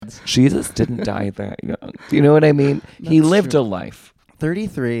kids. Jesus didn't die that young. Do you know what I mean? He lived a life.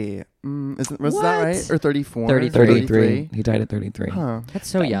 33. Was What? that right? Or 34? 33. He died at 33. Huh. That's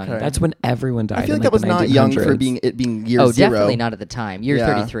so young. Okay. That's when everyone died. I feel in, like that was the not young for 1900s. being year Oh, zero. definitely not at the time. You're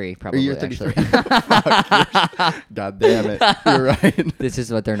 33, probably. Or year 33. Actually. God damn it. You're right. This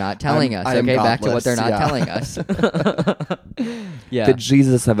is what they're not telling us. I am Okay, back to what godless, they're not yeah. telling us. Yeah. The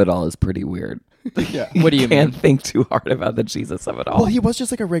Jesus of it all is pretty weird. Yeah. What do you Can't mean? think too hard about the Jesus of it all. Well, he was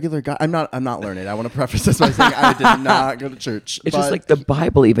just like a regular guy. I'm not learned. I want to preface this by saying I did not go to church. It's just like the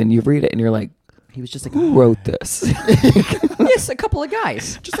Bible. Even you read it and you're like, he was just like, who wrote this? Yes, a couple of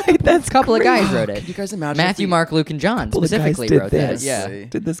guys. That's A couple of crazy. guys wrote it. Could you guys imagine? Matthew, Mark, Luke, and John Couple of guys specifically did wrote this. that. Yeah.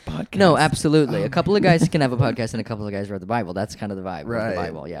 Did this podcast? No, absolutely. A couple of guys can have a podcast, and a couple of guys wrote the Bible. That's kind of the vibe of Right. the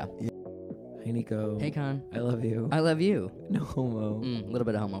Bible. Yeah. Hey Nico. Hey, Con. I love you. I love you. No homo. A little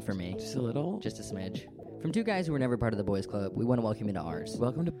bit of homo for me. Just a little. Just a smidge. From two guys who were never part of the boys club, we want to welcome you to ours.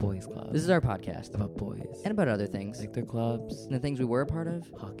 Welcome to Boys Club. This is our podcast about boys and about other things, like their clubs, and the things we were a part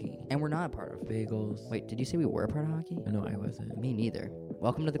of hockey, and we're not a part of. bagels. Wait, did you say we were a part of hockey? No, I wasn't. Me neither.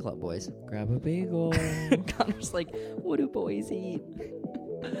 Welcome to the club, boys. Grab a bagel. Connor's like, what do boys eat?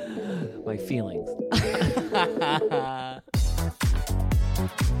 My feelings.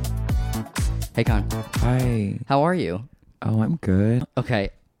 Hey, Con. Hi. How are you? Oh, I'm good. Okay,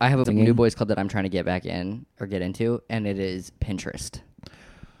 I have a Singing? new boys club that I'm trying to get back in or get into, and it is Pinterest.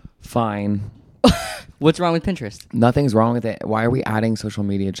 Fine. What's wrong with Pinterest? Nothing's wrong with it. Why are we adding social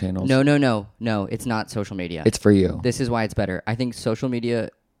media channels? No, it's not social media. It's for you. This is why it's better. I think social media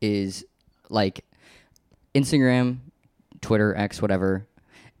is like Instagram, Twitter, X, whatever.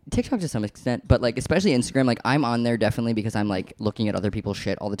 TikTok to some extent, but like especially Instagram, like I'm on there definitely because I'm like looking at other people's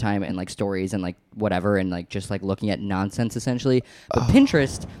shit all the time and like stories and like whatever and like just like looking at nonsense essentially. But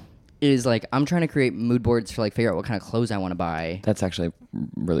Pinterest is like I'm trying to create mood boards for like figure out what kind of clothes I want to buy. That's actually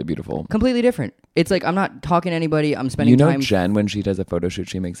really beautiful. Completely different. It's like I'm not talking to anybody. I'm spending You know time. Jen, when she does a photo shoot,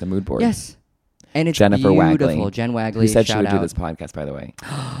 she makes a mood board. Yes. And it's Jennifer beautiful. Wagley. Jen Wagley. Who said she shout would do out. this podcast, by the way.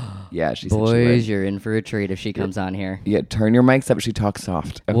 Yeah, she said she Boys, would. you're in for a treat if she comes on here. Yeah, turn your mics up. She talks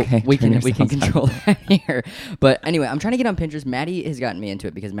soft. Okay, Well, we Turn can yourselves control up. that here. But anyway, I'm trying to get on Pinterest. Maddie has gotten me into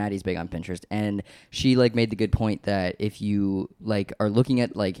it because Maddie's big on Pinterest, and she like made the good point that if you like are looking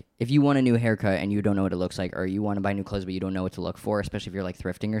at like if you want a new haircut and you don't know what it looks like, or you want to buy new clothes but you don't know what to look for, especially if you're like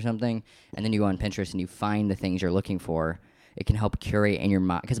thrifting or something, and then you go on Pinterest and you find the things you're looking for. It can help curate in your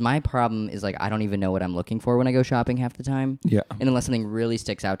mind. Because my problem is, like, I don't even know what I'm looking for when I go shopping half the time. Yeah. And unless something really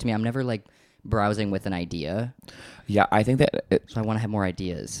sticks out to me, I'm never, like, browsing with an idea. Yeah, I think that So I want to have more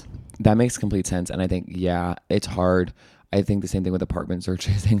ideas. that makes complete sense. And I think, yeah, it's hard. I think the same thing with apartment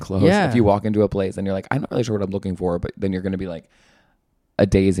searches and clothes. Yeah. If you walk into a place and you're like, I'm not really sure what I'm looking for, but then you're going to be like a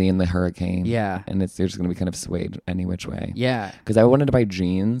daisy in the hurricane. Yeah. And you're just going to be kind of swayed any which way. Yeah. Because I wanted to buy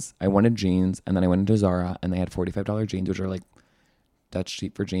jeans. I wanted jeans. And then I went into Zara and they had $45 jeans, which are like, that's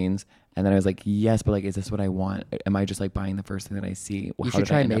cheap for jeans. And then I was like, yes, but like, is this what I want? Am I just like buying the first thing that I see? You How should did I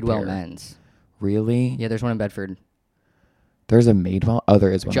try end up Madewell here? Men's. Really? Yeah, there's one in Bedford. There's a Madewell? Oh,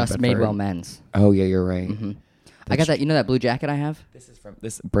 there is one Just in Bedford. Madewell Men's. Oh, yeah, you're right. Mm-hmm. I got that. You know that blue jacket I have?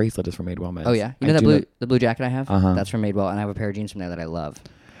 This bracelet is from Madewell Men's. Oh, yeah? You know the blue jacket I have? Uh-huh. That's from Madewell, and I have a pair of jeans from there that I love.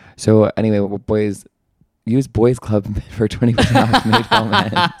 So anyway, boys, use Boys Club for 20% off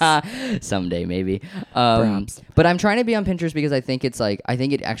Madewell Men's. Someday, maybe. Perhaps. But I'm trying to be on Pinterest because I think it's like, I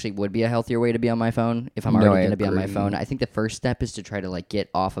think it actually would be a healthier way to be on my phone if I'm No, already I going to be on my agree. phone. I think the first step is to try to like get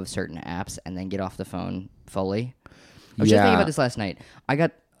off of certain apps and then get off the phone fully. I was just thinking about this last night. I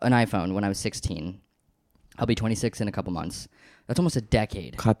got an iPhone when I was 16. I'll be 26 in a couple months. That's almost a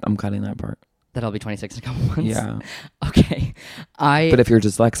decade I'm cutting that part. that I'll be 26 in a couple months. Yeah. Okay. But if you're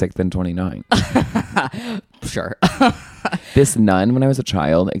dyslexic, then 29. Sure. This nun, when I was a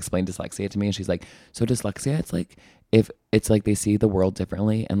child, explained dyslexia to me, and she's like, so dyslexia, it's like if it's like they see the world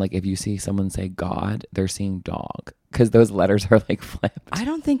differently, and like if you see someone say God, they're seeing dog, because those letters are like flipped. I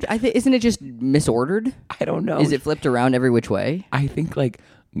don't think, isn't it just misordered? I don't know. Is it flipped around every which way? I think like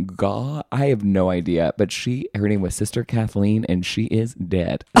God, I have no idea, but her name was Sister Kathleen, and she is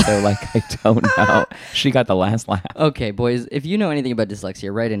dead. So like, I don't know. She got the last laugh. Okay, boys, if you know anything about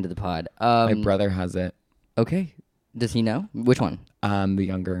dyslexia, write into the pod. My brother has it. Okay. Does he know? Which one? The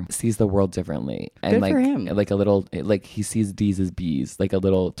younger sees the world differently, and Good like for him. like a little like he sees D's as B's, like a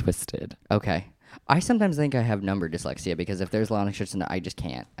little twisted. Okay. I sometimes think I have number dyslexia because if there's long shirts in it, I just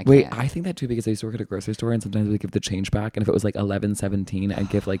can't. Wait, can't. I think that too because I used to work at a grocery store, and sometimes we give the change back, and if it was like 11.17, I'd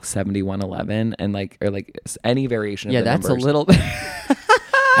give like 71.11, and like or like any variation. Yeah, of the that's numbers. a little bit.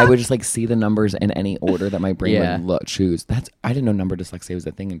 I would just like see the numbers in any order that my brain Yeah. would choose. I didn't know number dyslexia was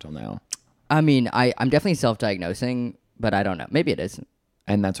a thing until now. I mean, I'm definitely self-diagnosing, but I don't know. Maybe it is.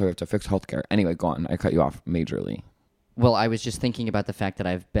 And that's why we have to fix healthcare. Anyway, go on. I cut you off majorly. Well, I was just thinking about the fact that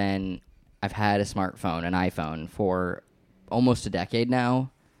I've had a smartphone, an iPhone, for almost a decade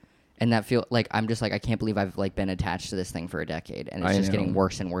now. And that feel like I'm just like, I can't believe I've like been attached to this thing for a decade, and it's just getting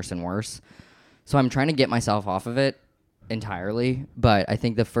worse and worse and worse. So I'm trying to get myself off of it entirely, but I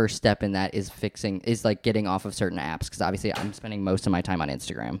think the first step in that is like getting off of certain apps, because obviously I'm spending most of my time on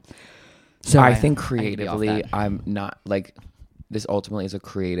Instagram. So I think creatively, I'm not like, this ultimately is a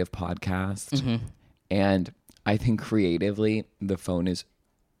creative podcast, and I think creatively the phone is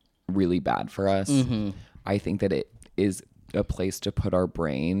really bad for us. I think that it is a place to put our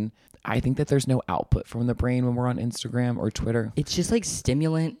brain. I think that there's no output from the brain when we're on Instagram or Twitter. It's just like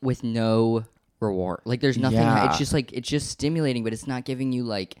stimulant with no reward. Like there's nothing. Yeah. It's just stimulating, but it's not giving you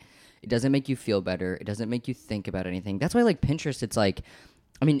like, it doesn't make you feel better. It doesn't make you think about anything. That's why like Pinterest, it's like,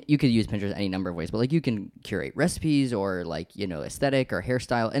 I mean, you could use Pinterest any number of ways, but like you can curate recipes or like, you know, aesthetic or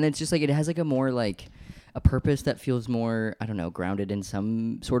hairstyle. And it's just like, it has like a more like a purpose that feels more, I don't know, grounded in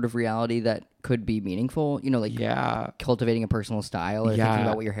some sort of reality that could be meaningful, you know, like cultivating a personal style or thinking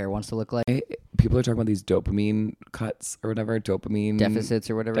about what your hair wants to look like. People are talking about these dopamine cuts or whatever, dopamine deficits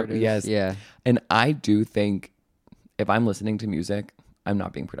or whatever it is. Yes. Yeah. And I do think if I'm listening to music, I'm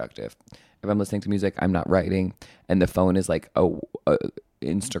not being productive. If I'm listening to music, I'm not writing. And the phone is like,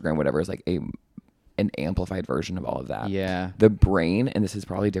 Instagram, whatever, is like an amplified version of all of that. Yeah. The brain, and this is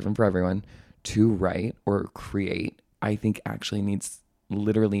probably different for everyone, to write or create, I think actually needs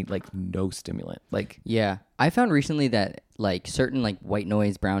literally like no stimulant. Like, yeah, I found recently that like certain like white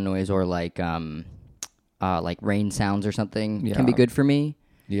noise, brown noise, or like rain sounds or something can be good for me.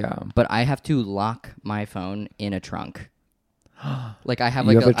 Yeah. But I have to lock my phone in a trunk. Like I have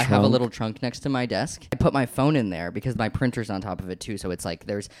a little trunk next to my desk. I put my phone in there because my printer's on top of it too. So it's like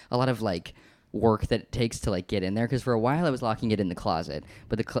there's a lot of like work that it takes to like get in there, because for a while I was locking it in the closet,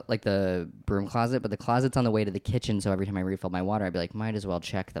 but the broom closet, but the closet's on the way to the kitchen, so every time I refill my water I'd be like, might as well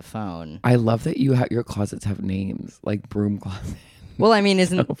check the phone. I love that your closets have names, like broom closet. Well, I mean,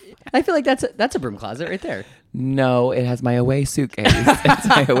 I feel like that's a broom closet right there. No, it has my away suitcase. It's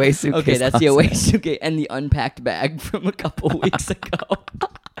my away suitcase. Okay, that's the away suitcase and the unpacked bag from a couple weeks ago.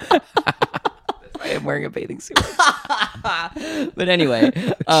 I'm wearing a bathing suit. But anyway,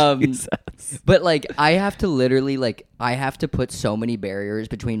 but like I have to literally put so many barriers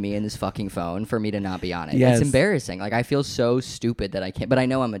between me and this fucking phone for me to not be on it. Yes. It's embarrassing. Like I feel so stupid that I can't, but I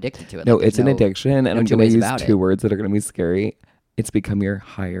know I'm addicted to it. No, like, it's an addiction, and I'm going to use two it. words that are going to be scary. It's become your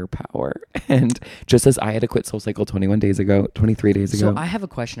higher power. And just as I had to quit SoulCycle 23 days ago. So I have a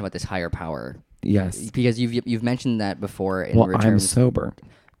question about this higher power. Yes. Because you've mentioned that before. I'm sober.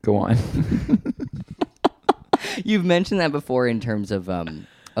 Go on. You've mentioned that before in terms of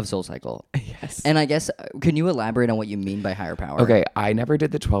SoulCycle. Yes. And I guess, can you elaborate on what you mean by higher power? Okay, I never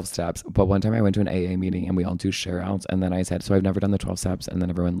did the 12 steps, but one time I went to an AA meeting and we all do share outs, and then I said, so I've never done the 12 steps, and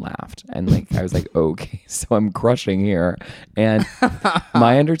then everyone laughed. And like I was like, okay, so I'm crushing here. And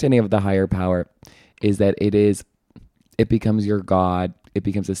my understanding of the higher power is that it becomes your God. It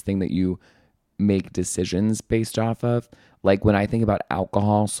becomes this thing that you make decisions based off of. Like when I think about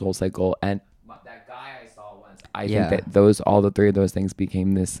alcohol, SoulCycle, and that guy I saw once, I think that all the three of those things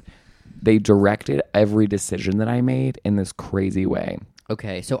became this, they directed every decision that I made in this crazy way.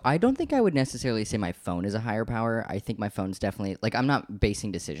 Okay, so I don't think I would necessarily say my phone is a higher power. I think my phone's definitely, like, I'm not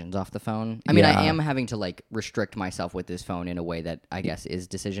basing decisions off the phone. I mean, I am having to, like, restrict myself with this phone in a way that I guess is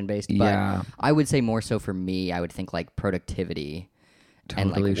decision-based. But I would say more so for me, I would think, like, productivity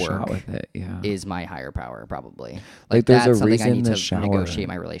Totally and, like, work with it, is my higher power, probably. Like there's that's a something reason I need the to shower, negotiate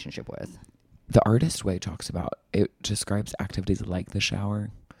my relationship with. The Artist Way talks about, it describes activities like the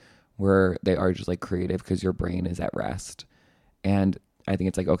shower, where they are just, like, creative because your brain is at rest. And I think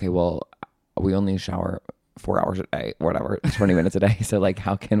it's like, okay, well, we only shower 4 hours a day, whatever, 20 minutes a day. So, like,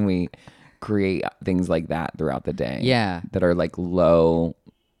 how can we create things like that throughout the day? Yeah. That are, like, low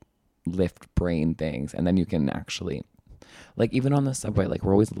lift brain things. And then you can actually, like, even on the subway, like,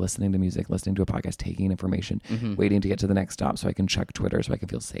 we're always listening to music, listening to a podcast, taking information, waiting to get to the next stop so I can check Twitter so I can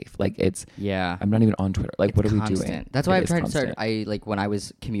feel safe. Like, it's, I'm not even on Twitter. Like, what are we doing? That's why I've tried to start, when I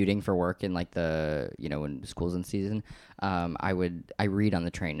was commuting for work in, like, the, you know, when school's in season, I read on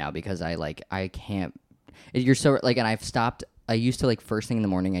the train now because I can't, you're so, like, and I've stopped. I used to, like, first thing in the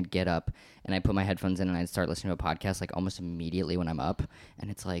morning, I'd get up and I'd put my headphones in and I'd start listening to a podcast, like, almost immediately when I'm up.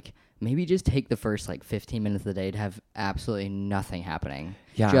 And it's like, maybe just take the first, like, 15 minutes of the day to have absolutely nothing happening.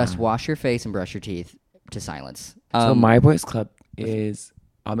 Yeah. Just wash your face and brush your teeth to silence. So my boys club is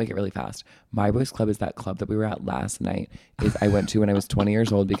I'll make it really fast. My Boys Club is that club that we were at last night. I went to when I was 20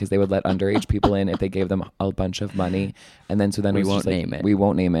 years old because they would let underage people in if they gave them a bunch of money. And then so then We it was won't just like, name it. we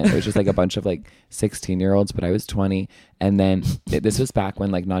won't name it. It was just like a bunch of like 16-year-olds, but I was 20. And then this was back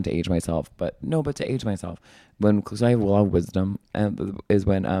when, like, not to age myself, but to age myself. Because I have a lot of wisdom, is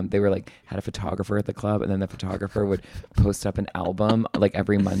when they were like had a photographer at the club, and then the photographer would post up an album like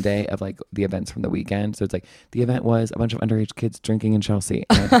every Monday of like the events from the weekend. So it's like the event was a bunch of underage kids drinking in Chelsea.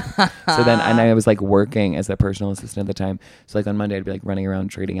 And I was like working as a personal assistant at the time. So like on Monday I'd be like running around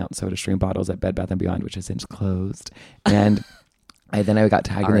trading out SodaStream bottles at Bed Bath & Beyond, which has since closed. And I got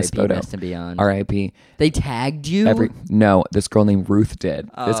tagged in this photo. Best and Beyond. R.I.P. They tagged you? No, this girl named Ruth did.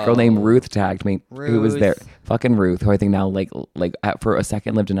 This girl named Ruth tagged me. Who was there? Fucking Ruth, who I think now for a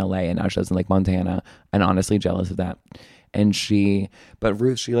second lived in L.A. and now she lives in like Montana. And honestly jealous of that. But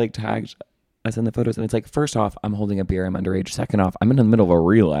Ruth, she like tagged us in the photos, and it's like, first off, I'm holding a beer, I'm underage. Second off, I'm in the middle of a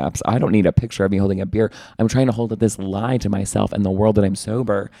relapse. I don't need a picture of me holding a beer. I'm trying to hold up this lie to myself and the world that I'm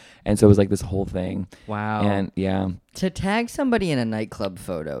sober. And so it was like this whole thing. Wow. And yeah. To tag somebody in a nightclub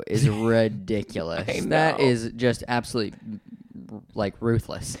photo is ridiculous. I know. That is just absolutely like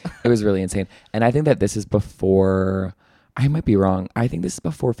ruthless. It was really insane. And I think that this is before, I might be wrong, I think this is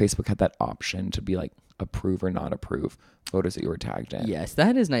before Facebook had that option to be like approve or not approve photos that you were tagged in. Yes,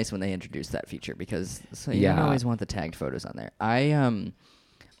 that is nice when they introduced that feature, because you don't always want the tagged photos on there. I'm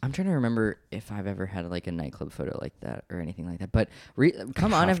trying to remember if I've ever had like a nightclub photo like that or anything like that. But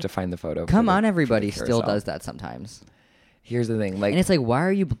come on, to find the photo. Everybody still does that sometimes. Here's the thing, like, and it's like, why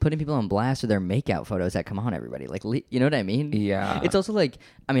are you putting people on blast with their makeout photos? That come on, everybody, like, you know what I mean? Yeah. It's also like,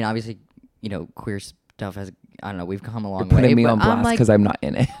 I mean, obviously, queer stuff has, I don't know, we've come a long You're way. putting me on blast because I'm not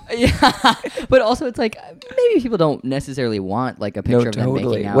in it. Yeah, but also it's like maybe people don't necessarily want like a picture of them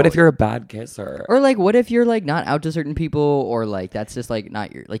making out. What if you're a bad kisser? Or like, what if you're like not out to certain people, or like that's just like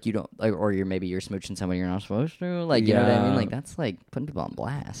not your, like you don't like, or you're smooching somebody you're not supposed to, like, you know what I mean? Like that's like putting people on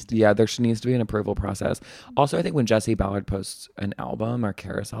blast. Yeah, there needs to be an approval process. Also, I think when Jesse Ballard posts an album or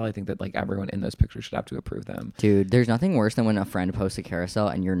carousel, I think that like everyone in those pictures should have to approve them. Dude, there's nothing worse than when a friend posts a carousel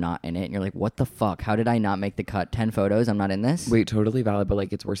and you're not in it, and you're like, what the fuck? How did I not make the cut? 10 photos, I'm not in this. Wait, totally valid, but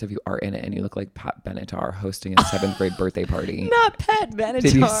like it's worse if you are in it and you look like Pat Benatar hosting a 7th grade birthday party. Not Pat Benatar.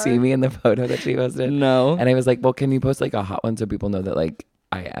 Did you see me in the photo that she posted? No. And I was like, well, can you post like a hot one so people know that like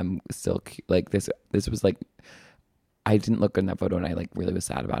I am still like this was like, I didn't look good in that photo and I like really was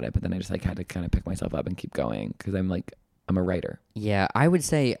sad about it, but then I just like had to kind of pick myself up and keep going because I'm a writer. Yeah, I would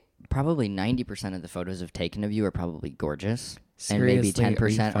say probably 90% of the photos I've taken of you are probably gorgeous. Seriously, and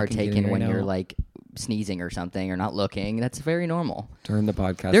maybe 10% are taken when you're now? like sneezing or something or not looking. That's very normal. Turn the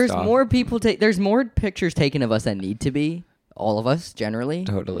podcast There's off. more people there's more pictures taken of us than need to be. All of us, generally.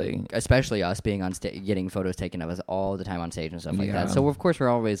 Totally. Especially us being on stage, getting photos taken of us all the time on stage and stuff like Yeah. that. So, of course, we're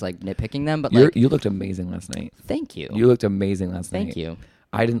always like nitpicking them, but like... You looked amazing last night. Thank you. You looked amazing last night. Thank you.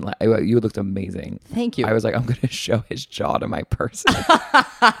 I didn't you looked amazing. Thank you. I was like, I'm going to show his jaw to my person.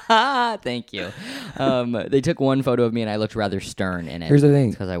 Thank you. They took one photo of me and I looked rather stern in it. Here's the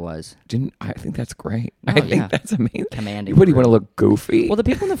thing. Because I was. I think that's great. Oh, I think that's amazing. Commanding. What do you want to look goofy? Well, the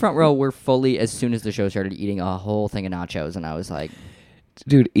people in the front row were fully, as soon as the show started, eating a whole thing of nachos, and I was like...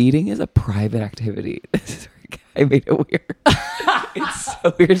 Dude, eating is a private activity. I made it weird. It's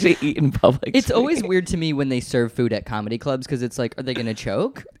so weird to eat in public. It's always weird to me when they serve food at comedy clubs, because it's like, are they going to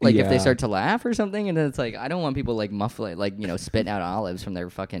choke? Like, if they start to laugh or something? And then it's like, I don't want people like muffling, like, spitting out olives from their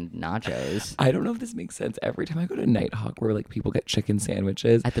fucking nachos. I don't know if this makes sense. Every time I go to Nighthawk where like people get chicken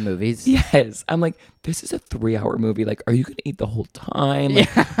sandwiches. At the movies? Yes. I'm like, this is a 3-hour movie. Like, are you going to eat the whole time?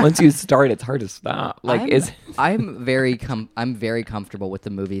 Like, once you start, it's hard to stop. Like, I'm very comfortable with the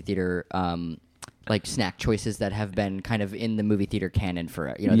movie theater, like snack choices that have been kind of in the movie theater canon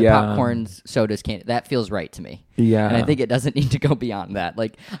for the popcorns, sodas, that feels right to me. Yeah, and I think it doesn't need to go beyond that.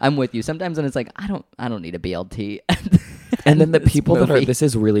 Like, I'm with you. Sometimes when it's like, I don't need a BLT. And then the people that are, this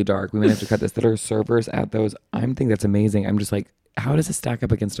is really dark, we might have to cut this, that are servers at those, I think that's amazing. I'm just like, how does it stack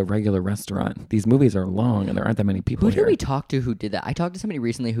up against a regular restaurant? These movies are long and there aren't that many people Who here. did we talk to who did that? I talked to somebody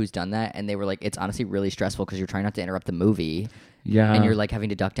recently who's done that, and they were like, it's honestly really stressful because you're trying not to interrupt the movie. Yeah. And you're like having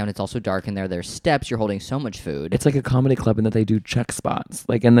to duck down. It's also dark in there. There's steps. You're holding so much food. It's like a comedy club in that they do check spots.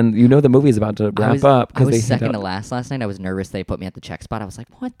 Like, and then the movie's about to wrap up. I was second to last night. I was nervous they put me at the check spot. I was like,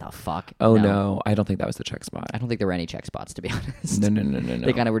 what the fuck? Oh, no. I don't think that was the check spot. I don't think there were any check spots, to be honest. No.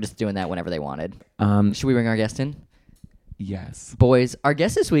 They kind of were just doing that whenever they wanted. Should we bring our guest in? Yes. Boys, our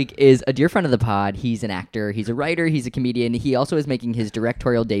guest this week is a dear friend of the pod. He's an actor, he's a writer, he's a comedian. He also is making his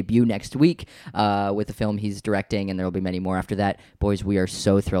directorial debut next week with the film he's directing, and there will be many more after that. Boys, we are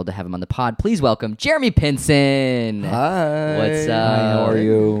so thrilled to have him on the pod. Please welcome Jeremy Pinson. Hi. What's up? Hi, how are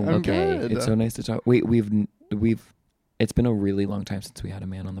you? I'm Okay. good. It's so nice to talk. We've it's been a really long time since we had a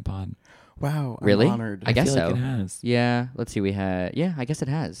man on the pod. Wow. Really? I'm honored. I guess feel so. like it has. Yeah, let's see. I guess it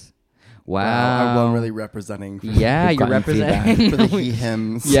has. Wow. I'm well really representing. For Yeah, We've you're gotten representing. for the he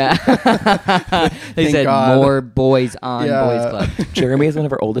hims. Yeah. They Thank said God. more boys on Yeah. Boys Club. Jeremy is one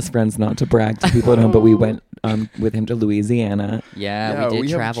of our oldest friends, not to brag to people at home, but we went with him to Louisiana. Yeah, we did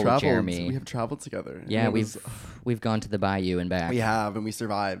have travel with traveled. Jeremy. We have traveled together. Yeah, And it was- we've gone to the bayou and back. we have, and we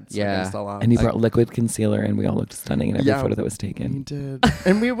survived. So Yeah. against all odds. And he brought liquid concealer, and we all looked stunning in every Yeah. photo that was We taken. did,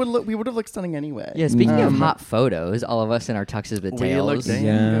 and we would have looked stunning anyway. Yeah, speaking of Um, hot photos, all of us in our tuxes with we looked tails. dang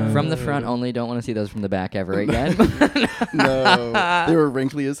Yeah. good. From the front only, don't want to see those from the back ever again. No, they were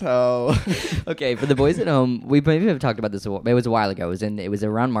wrinkly as hell. Okay, for the boys at home, we maybe have talked about this. It was a while ago. It was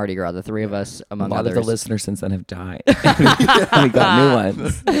around Mardi Gras. The three of us, A among lot others. of the listeners since then have died. We got new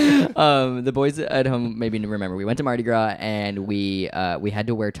ones. The boys at home maybe remember we went to Mardi Gras and we had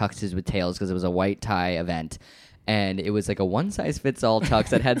to wear tuxes with tails because it was a white tie event. And it was like a one-size-fits-all tux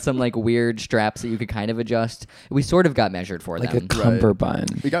that had some like weird straps that you could kind of adjust. We sort of got measured for Like them. a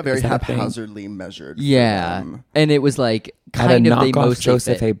cummerbund. We got very Is that a thing? haphazardly measured. for Yeah, them. and it was like At a kind of they knockoff mostly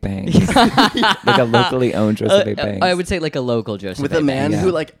Joseph fit. A. Banks. Like a locally owned Joseph A. Banks. I would say like a local Joseph with A. a man Banks.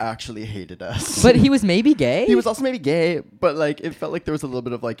 who like actually hated us. But he was maybe gay. he was also maybe gay, but like it felt like there was a little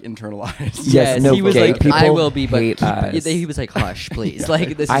bit of like internalized. Yes, no, he was gay like, people I will be, but hate us. he was like, hush, please.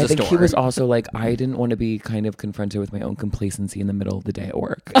 Like this is I a think store. he was also like, I didn't want to be kind of confronted with my own complacency in the middle of the day at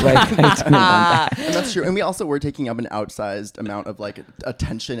work. Like, I didn't want that. And that's true. And we also were taking up an outsized amount of like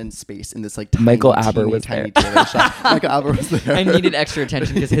attention and space in this like tiny, Michael Aber teeny, was tiny there. tailor shop. Michael Aber was there. I needed extra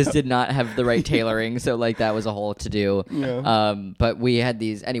attention because his did not have the right tailoring, so like that was a whole to do. Yeah. But we had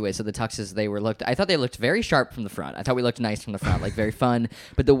these anyway. So the tuxes I thought they looked very sharp from the front. I thought we looked nice from the front, like very fun.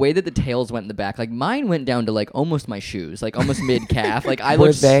 But the way that the tails went in the back, like mine went down to like almost my shoes, like almost mid calf. Like I Were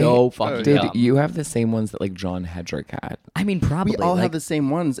looked they- so fucking Did dumb. you have the same ones that like John Hedrick had? I mean, probably. we all like, have the same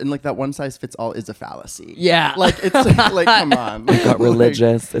ones, and like that one size fits all is a fallacy. Yeah. like it's like come on. Got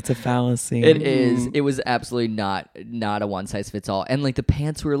religious. It's a fallacy. It is. It was absolutely not a one size fits all. And like the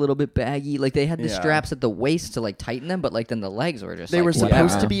pants were a little bit baggy. Like they had the Yeah. straps at the waist to like tighten them, but like then the legs were just They like, were supposed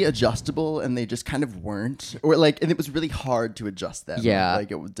whatever. to be adjustable, and they just kind of weren't. Or like, and it was really hard to adjust them. Yeah.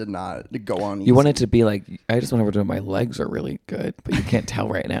 like it did not go on. You want it to be like, I just want to know my legs are really good, but you can't tell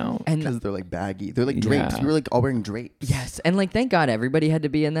right now. and because they're like baggy. They're like drapes. Yeah. We were like all wearing drapes. yes, and like thank God everybody had to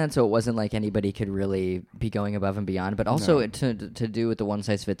be in that, so it wasn't like anybody could really be going above and beyond. But also No. to do with the one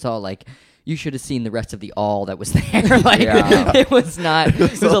size fits all, like you should have seen the rest of the all that was there. Like Yeah. it was not.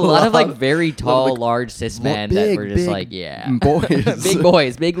 It was a lot of like very tall, like, large cis lo- men that big, were just big like, yeah, boys. big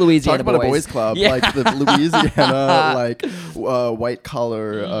boys, big Louisiana Talk about boys. a boys club. Yeah. Like the Louisiana like white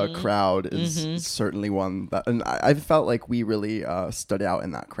collar crowd is Mm-hmm. certainly one that, and I felt like we really stood out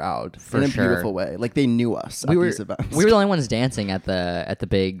in that crowd For in a sure. beautiful way. Like they knew us we at were these events. we were the only ones dancing at the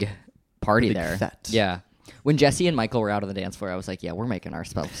big party big there. fete. Yeah. When Jesse and Michael were out on the dance floor, I was like, "Yeah, we're making our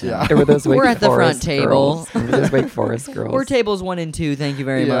stuff." Yeah. There were those Wake We're at the front Forest table. girls. Remember those Wake Forest girls? We're tables 1 and 2. Thank you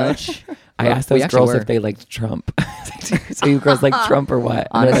very Yeah. much. I asked We those actually girls were. if they liked Trump. So you girls like Trump or what?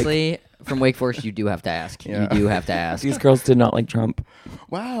 And they're like, Honestly, from Wake Forest, you do have to ask. Yeah. You do have to ask. these girls did not like Trump.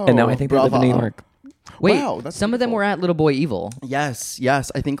 Wow. And now I think they live in New Bravo. York. Wait, Wow, that's some of them beautiful. were at Little Boy Evil. Yes.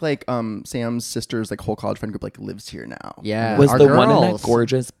 I think like Sam's sister's like whole college friend group like lives here now. Yeah. Was our the one in that girls.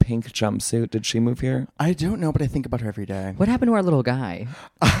 gorgeous pink jumpsuit? Did she move here? I don't know, but I think about her every day. What happened to our little guy?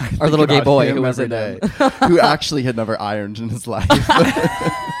 I Our little think gay about boy him who was every in day, who actually had never ironed in his life.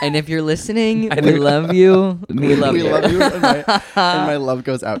 And if you're listening, I we think- love you. We love we you. love you, and my love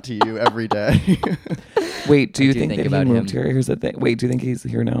goes out to you every day. Wait, do you do think think that he about moved him. here? Here's the thing. Wait, do you think he's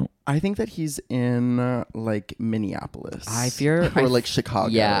here now? I think that he's in like Minneapolis. I fear, or like Chicago.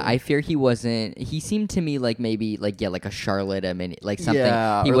 Yeah, I fear he wasn't. He seemed to me like maybe like like a Charlotte, like something.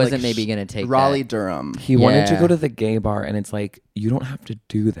 Yeah, he or, wasn't like, maybe gonna take Raleigh, that. Durham. He wanted to Yeah. go to the gay bar, and it's like, you don't have to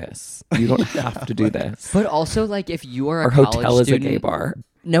do this. You don't have to do this. But also, like, if you are a Our college hotel is a student, gay bar.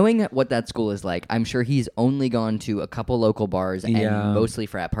 knowing what that school is like, I'm sure he's only gone to a couple local bars and mostly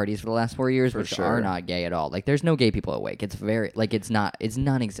frat parties for the last 4 years, which are not gay at all. Like, there's no gay people at Wake. It's very, like, it's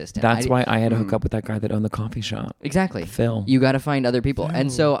non-existent. That's why I had to hook up with that guy that owned the coffee shop. Exactly. Phil. You got to find other people.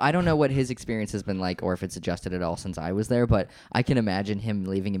 And so I don't know what his experience has been like or if it's adjusted at all since I was there, but I can imagine him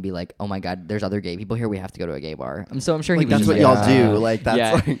leaving and be like, oh my God, there's other gay people here. We have to go to a gay bar. So I'm sure he was that's just what like, y'all do. Like,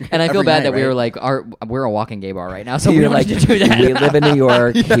 that's like and I feel every bad night, that we right? were like, we're a walking gay bar right now, so we You're don't like, need to do that. we live in New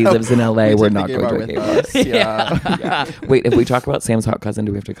York. He lives in LA. We're take not the gay going bar to a gay with bar. us. Yeah. Wait, if we talk about Sam's hot cousin,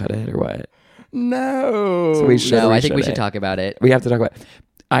 do we have to cut it or what? No. So we should. No, or I think we shouldn't? should talk about it. We have to talk about.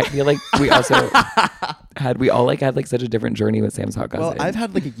 I feel like we also had like such a different journey with Sam's hot cousin. Well, I've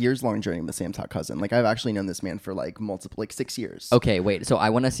had like a years-long journey with the Sam's hot cousin. Like, I've actually known this man for like 6 years. Okay, wait. So I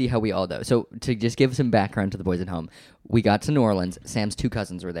want to see how we all do. So to just give some background to the boys at home, we got to New Orleans. Sam's 2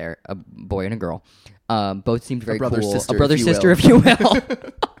 cousins were there, a boy and a girl. Both seemed very brother, cool. sister, A brother if you sister, will. if you will.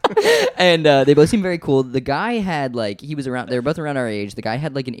 And they both seemed very cool. The guy had like he was around. They were both around our age. The guy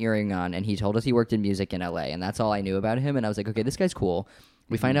had like an earring on, and he told us he worked in music in LA, and that's all I knew about him. And I was like, okay, this guy's cool.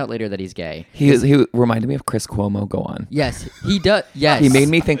 We find out later that he's gay. he reminded me of Chris Cuomo. Go on. Yes, he does. Yes, He made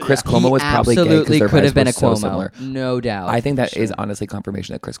me think Chris Cuomo was probably gay absolutely because their could have vibes been were a so Cuomo. similar. No doubt. I think that is honestly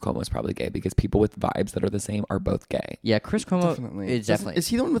confirmation that Chris Cuomo is probably gay because people with vibes that are the same are both gay. Yeah, Chris Cuomo Definitely. is definitely. Is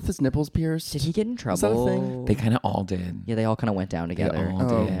he the one with his nipples pierced? Did he get in that a trouble? thing? They kind of all did. Yeah, they all kind of went down They together.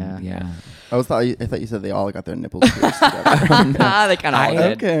 all Oh. did. Yeah. I thought you said they all got their nipples pierced together. They kind of all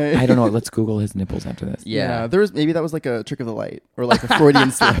did. Okay. I don't know. Let's Google his nipples after this. Yeah. There was maybe that was like a trick of the light or like a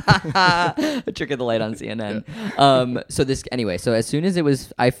Freudian slip. A trick of the light on CNN. So this anyway. So as soon as it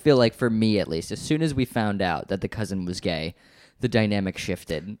was, I feel like for me at least, as soon as we found out that the cousin was gay, the dynamic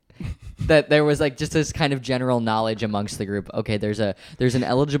shifted. That there was like just this kind of general knowledge amongst the group. Okay, there's an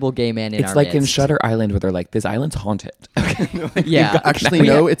eligible gay man in It's our like in midst. Shutter Island where they're like, this island's haunted. Yeah. Actually,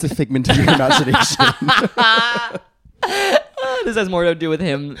 no, it's a figment of your imagination. This has more to do with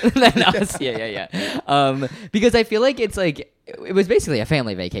him than us. Yeah. Because I feel like it's like it was basically a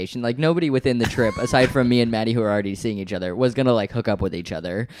family vacation. Like nobody within the trip, aside from me and Maddie, who are already seeing each other, was gonna like hook up with each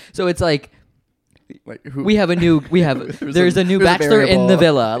other. So it's like Like, who, there's a new there's a bachelor in the variable.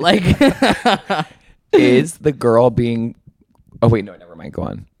 villa. Like, Is the girl being... Oh, wait, no, never mind. Go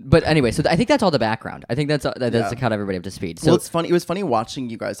on. but anyway, so I think that's all the background. I think that's Yeah. caught everybody up to speed. So well, it's funny. It was funny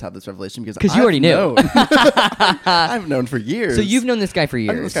watching you guys have this revelation because you already knew. known. I've known for years. so you've known this guy for years.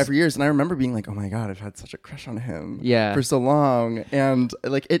 I've known this guy for years, and I remember being like, "Oh my god, I've had such a crush on him, Yeah. for so long." And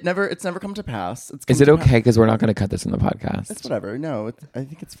like, it's never come to pass. It's come Is it to okay? Because we're not going to cut this in the podcast. It's whatever. No, I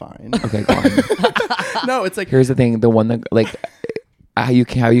think it's fine. Okay, go on. No, it's like Here's the thing. The one that, like... How you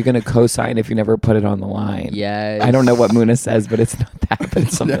going to co-sign if you never put it on the line? Yes. I don't know what Muna says, but it's not that. But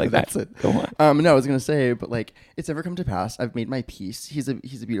it's something No, like that. that's it. Go on. No, I was gonna say, but like, it's never come to pass. I've made my peace. He's a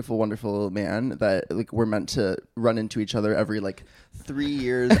beautiful, wonderful man that like we're meant to run into each other every like 3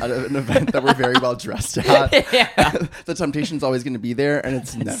 years at an event that we're very well dressed at. The temptation's always going to be there, and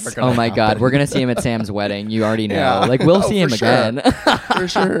it's never going to. Oh my God, we're gonna see him at Sam's wedding. You already know. Yeah. Like we'll Oh, see him for sure. again. For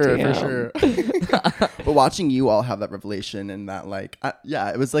sure, Damn. for sure. But watching you all have that revelation and that like,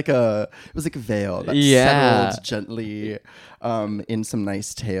 it was like a veil that settled gently in some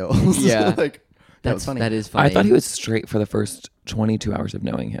nice tales. Yeah. Like that was funny. That is funny. I thought he was straight for the first 22 hours of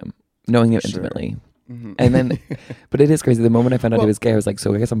knowing him intimately. And then, but it is crazy. The moment I found out he was gay, I was like,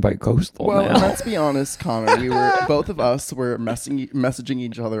 so I guess I'm bi-coastal Well, now. let's be honest, Connor. Both of us were messaging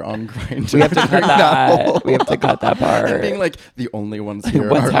each other on Grindr. We have to cut that. We have to cut that part. And being like the only ones here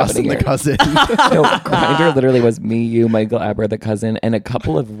What's are us and happening the here? cousin. No, Grindr literally was me, you, Michael Abra, the cousin, and a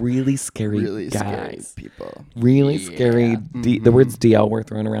couple of really scary Really scary guys. people. Really scary. The words DL were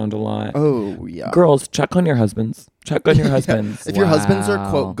thrown around a lot. Oh yeah. Girls, check on your husbands. Check on your husbands. If your husbands are Wow.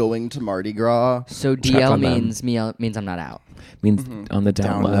 quote going to Mardi Gras, So Check DL on them. means I'm not out. Means on the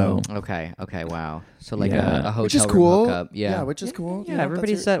down, Down low. low. Okay. Wow. So like Yeah. a hotel which is room cool. hookup. Yeah. which is cool. Yeah, You know,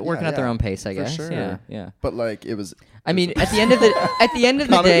 everybody's that's your- working at their own pace, I for guess. sure. Yeah. But like it was. I mean, at the end of the Connor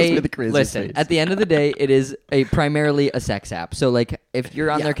just day, made the craziest listen. face. At the end of the day, it is primarily a sex app. So like, if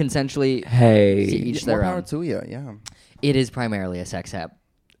you're on there consensually, Hey. each more their power own. to you. Yeah. It is primarily a sex app.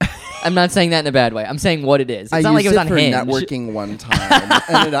 I'm not saying that in a bad way. I'm saying what it is. It's I not like it used was on for Hinge. networking one time,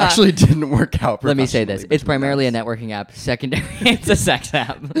 and it actually didn't work out. Let me say this: professionally it's primarily a between networking app. Secondary, it's a sex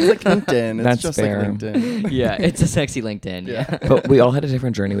app. us. It's like LinkedIn. It's That's just fair. like LinkedIn. Yeah, it's a sexy LinkedIn. Yeah. But we all had a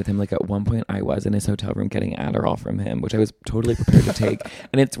different journey with him. Like at one point, I was in his hotel room getting Adderall from him, which I was totally prepared to take.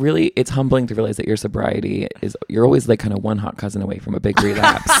 And it's humbling to realize that your sobriety you're always like kind of one hot cousin away from a big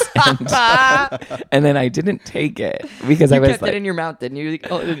relapse. and then I didn't take it because I You was kept like, it in your mouth, didn't you?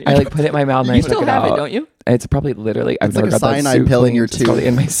 Oh, didn't you? I like put it in my mouth and You I took still it have out. it, don't you? It's probably literally. I've It's never like a got that cyanide suit pill in your cleaned. It's probably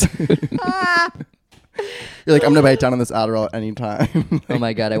in my tooth. suit. You're like, I'm gonna bite down on this Adderall at any time. Oh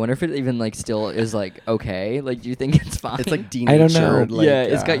my god, I wonder if it even like still is like okay. Like, do you think it's fine? It's like I don't know. denatured. Like, yeah,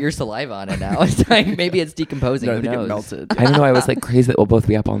 it's got your saliva on it now. It's like maybe it's decomposing. No, I Who think it knows? melted. I don't know. I was like crazy that we'll both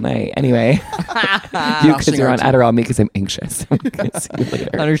be up all night. Anyway, you because you're on Adderall, me because I'm anxious. See you later.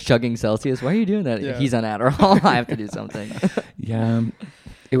 Hunter's chugging Celsius. Why are you doing that? Yeah. He's on Adderall. I have to do something. Yeah,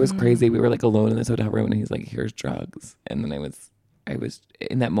 it was crazy. We were like alone in this hotel room, and he's like, "Here's drugs," and then I was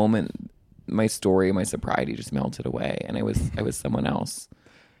in that moment. My story, my sobriety just melted away, and I was someone else.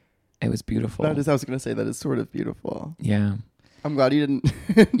 It was beautiful. That is, I was gonna say that is sort of beautiful. Yeah. I'm glad you didn't.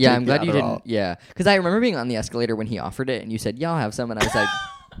 Yeah, take I'm the glad you Adderall. didn't. Yeah, because I remember being on the escalator when he offered it, and you said, "Yeah, I'll have some," and I was like,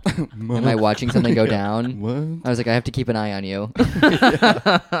 "Am I watching something go down?" What? I was like, "I have to keep an eye on you."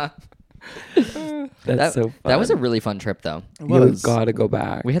 That's so fun. That was a really fun trip, though. You've got to go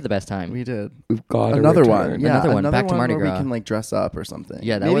back. We had the best time. We did. We've got Another return. one. Yeah, Another one. Back to Mardi where Gras. we can like dress up or something.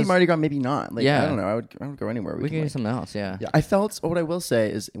 Yeah, that maybe was- Mardi Gras, maybe not. Like, Yeah. I don't know. I would go anywhere. we can can do like, something else. Yeah. yeah, I felt. What I will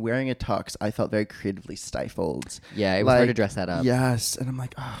say is, wearing a tux, I felt very creatively stifled. Yeah, it was hard to Like, dress that up. Yes, and I'm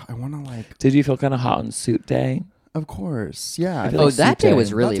like, oh, I want to like. Did you feel kind of hot on suit day? Of course, yeah. I feel Oh, like that suit day was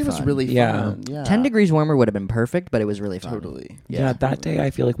day. really that day fun. was really Yeah. fun. Yeah, 10 degrees warmer would have been perfect, but it was really fun. Totally. Yeah. That day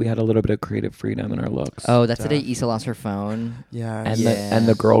I feel like we had a little bit of creative freedom in our looks. Oh, that's the day Issa lost her phone. Yeah. and yeah.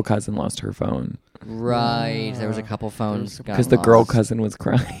 the girl cousin lost her phone Right. There was a couple phones. got because the girl lost. cousin was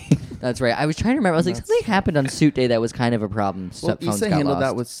crying. That's right. I was trying to remember. I was like, That's- something happened on suit day that was kind of a problem. Well, Phones Issa got handled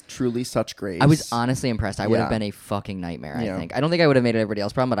lost. that with truly such grace. I was honestly impressed. I would have Yeah. been a fucking nightmare, I Yeah. think. I don't think I would have made it everybody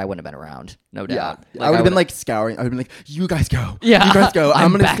else's problem, but I wouldn't have been around. No Yeah, doubt. I would have been would've- like scouring. I would have been like, "You guys go. Yeah. you guys go.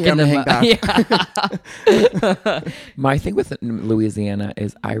 I'm gonna back stay. I'm in gonna hang the back." Yeah. My thing with Louisiana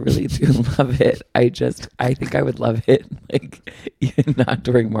is I really do love it. I think I would love it like even not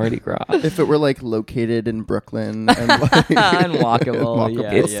during Mardi Gras. If it were like located in Brooklyn and like Unwalkable,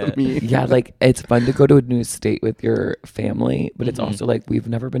 yeah, to me. Yeah, like it's fun to go to a new state with your family, but it's Mhm. also like we've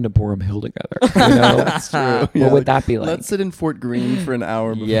never been to Borum Hill together. You know? That's true. What Yeah, would that be like? Let's sit in Fort Greene for an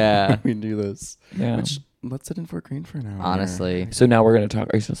hour before Yeah. we do this. Yeah. Which let's sit in Fort Greene for an hour. Honestly. So now we're gonna talk.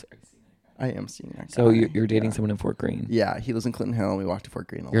 Are you still, I am seeing that. so guy. you're dating Yeah. someone in Fort Greene? Yeah, he lives in Clinton Hill, and we walk to Fort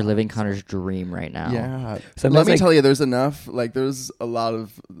Greene. You're living Connor's dream right now. Yeah. Sometimes, Let me like- tell you, there's enough. Like, there's a lot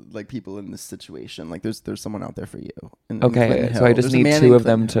of like people in this situation. Like, there's someone out there for you. In Okay, Clinton so I Hill. just There's a need man two in of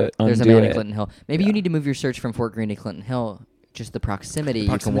them Clinton to There's a undo man in it. Clinton Hill. Maybe Yeah. you need to move your search from Fort Greene to Clinton Hill. Just the proximity. You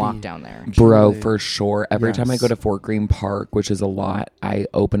Proximity. can walk down there. Bro, Truly. for sure. Every time I Yes. go to Fort Greene Park, which is a lot, I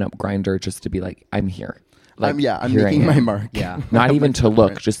open up Grindr just to be like, I'm here. Like, I'm here I making my am. mark. Yeah. Not I'm even like, to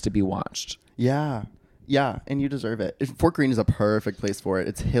look, right. just to be watched. Yeah. Yeah, and you deserve it. Fort Greene is a perfect place for it.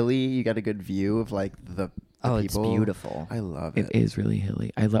 It's hilly. You got a good view of like the Oh, it's people. beautiful. I love It it. is really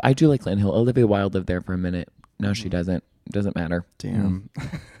hilly. I do like Clinton Hill. Olivia Wilde lived there for a minute. No, she doesn't. It doesn't matter. Damn.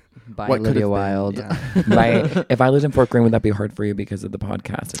 By What could Olivia have been, Wilde. yeah. If I lived in Fort Greene, would that be hard for you because of the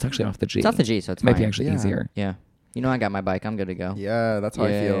podcast? It's actually off the G. It's off the G, so it's Might fine. be actually Yeah. easier. Yeah. You know, I got my bike. I'm good to go. Yeah, that's how I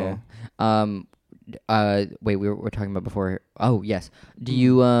feel. Wait, we were talking about before. Oh, yes. Do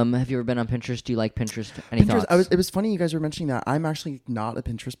you have you ever been on Pinterest? Do you like Pinterest? Any Pinterest, thoughts? it was funny you guys were mentioning that. I'm actually not a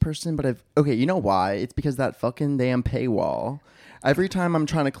Pinterest person, but okay, you know why? It's because that fucking damn paywall. Every time I'm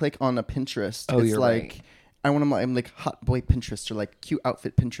trying to click on a Pinterest, Oh, it's you're like right. I'm like hot boy Pinterest or like cute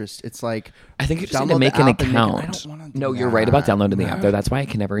outfit Pinterest. It's like I think you just need to download make the an app and make it- I account. don't wanna do No, you're right about that. downloading the app though. That's why I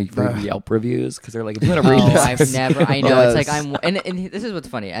can never read Yelp reviews because they're like, if you want to read Oh, this, I've never. I know. It's like Yes. and this is what's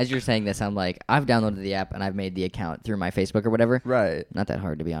funny. As you're saying this, I'm like, I've downloaded the app and I've made the account through my Facebook or whatever. Right. Not that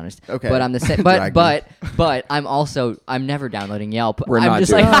hard to be honest. Okay. But I'm the same. Drag But I'm never downloading Yelp. We're I'm not just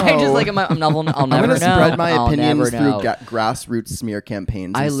doing like that. I'm just like I'll never I'm know. gonna spread my I'll opinions never through know. grassroots smear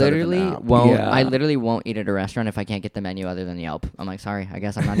campaigns. I instead of an literally app. won't. Yeah. I literally won't eat at a restaurant if I can't get the menu other than Yelp. I'm like, sorry. I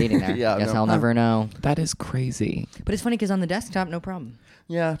guess I'm not eating there. Yeah, Guess no. I'll never know. that is crazy. But it's funny because on the desktop, no problem.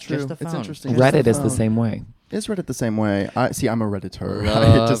 Yeah, true. Just the It's phone. interesting. Reddit Just is the phone. same way. Is Reddit the same way? I'm a Redditor. I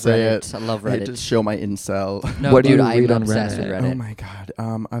Love hate to say Reddit. it. I love I hate to Reddit. show my incel. No, What do dude, you I'm read on obsessed with Reddit? Reddit. Oh my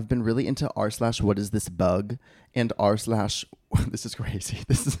god. I've been really into r/what is this bug and r/ this is crazy.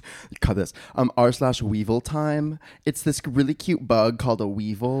 This is cut this. r/Weevil time. It's this really cute bug called a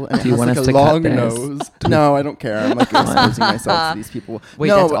weevil, and Do you it has want like us a to cut long this? nose. No, I don't care. I'm like exposing myself to these people. Wait,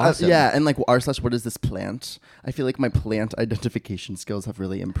 no, that's awesome. yeah, and like r/what is this plant? I feel like my plant identification skills have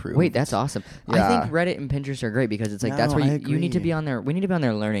really improved. Wait, that's awesome. I Yeah. think Reddit and Pinterest are great because it's like that's No, where I you need to agree. be on there. We need to be on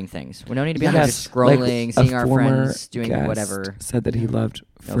there learning things. We don't need to be on there Yes, just scrolling, like, seeing a our former friends doing guest whatever. Said that he loved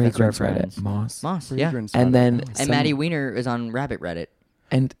No offense to our fragrance Reddit, friends. Moss. Moss, yeah. Fragrance And Reddit. then And some- Maddie Weiner is on Rabbit Reddit.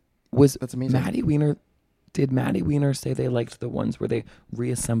 And was That's amazing. Maddie Weiner did Maddie Weiner say they liked the ones where they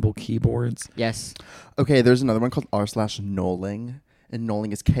reassemble keyboards? Yes. Okay, there's another one called r/Knolling, and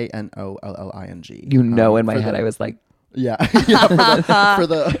Knolling is KNOLLING. You know, in my for head, the- I was like, Yeah, yeah, for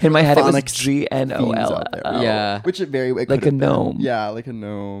the in my head, it was phonics fiends out there. GNOL. Yeah. Which it very it Like could a have been. gnome. Yeah, like a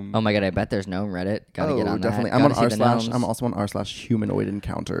gnome. Oh my god, I bet there's gnome Reddit. Gotta get on definitely. that. I'm on Gotta see the r/. gnomes. I'm also on r/humanoid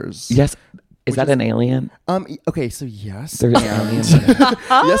encounters. Yes. Is Which that is- an alien? Okay, so yes. There's and- aliens.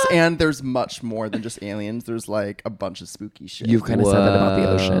 yes, and there's much more than just aliens. There's like a bunch of spooky shit. You've kind of said that about the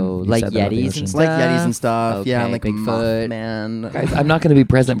ocean. Whoa. You Like said that about the Yetis ocean. and like Yetis and stuff. Okay, yeah, and like Bigfoot. Man. Guys, I'm not going to be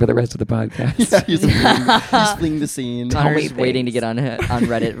present for the rest of the podcast. Yeah, he's fleeing the scene. Tell me Connor's waiting to things. get on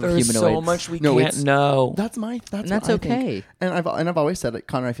Reddit with There's humanoids. so much we No, can't it's- know. That's and that's what I think. okay. And I've always said it,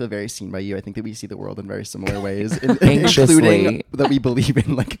 Connor. I feel very seen by you. I think that we see the world in very similar ways, Anxiously. including that we believe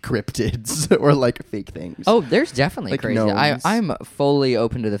in like cryptids or like fake things. Oh, there's definitely Like crazy. gnomes. I'm fully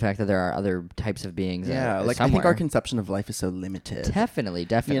open to the fact that there are other types of beings. yeah. Like I think our conception of life is so limited. definitely.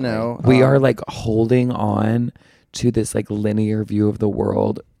 You know, We are like holding on to this like linear view of the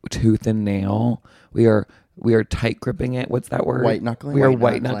world tooth and nail. We are tight gripping it. What's that word? White knuckling? We are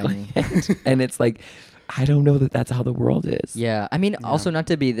White white knuckling it. And it's like, I don't know that that's how the world is. Yeah, I mean, also not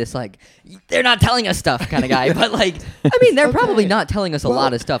to be this like they're not telling us stuff kind of guy, but like, I mean, they're probably not telling us a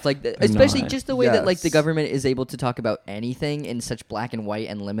lot of stuff. Like, especially not. just the way that like the Yes. government is able to talk about anything in such black and white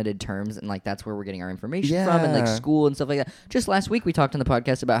and limited terms, and like that's where we're getting our information from, and like Yeah. school and stuff like that. Just last week we talked on the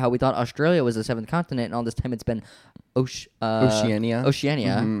podcast about how we thought Australia was the seventh continent, and all this time it's been Oceania.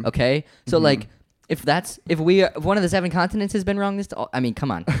 Oceania. Mhm. Okay, so like. If one of the seven continents has been wrong, I mean,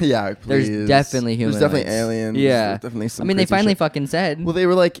 come on. Yeah, There's please. definitely humanoids. There's definitely aliens. Yeah. There's definitely some. I mean, they crazy finally shit. fucking said. Well, they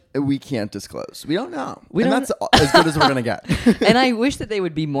were like, we can't disclose. We don't know. We and don't- that's as good as we're gonna get. And I wish that they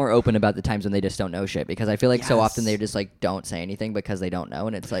would be more open about the times when they just don't know shit, because I feel like so Yes. often they just like don't say anything because they don't know,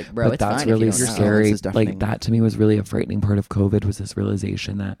 and it's like, bro, But it's that's fine really if you don't know. scary. Silence is deafening. Like that to me was really a frightening part of COVID, was this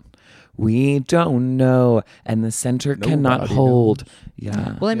realization that we don't know and the center cannot Nobody hold.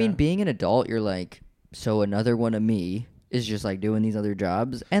 Yeah. Well, I mean, Yeah. being an adult, you're like, so another one of me is just like doing these other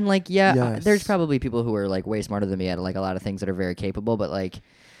jobs, and like, yeah, Yes. there's probably people who are like way smarter than me at like a lot of things that are very capable, but like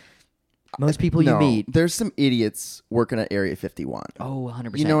most people you No, meet. there's some idiots working at Area 51. Oh,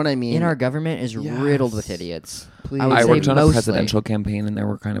 100%. You know what I mean? In our government is riddled with Yes. idiots. Please. I would I say worked on a mostly. presidential campaign and there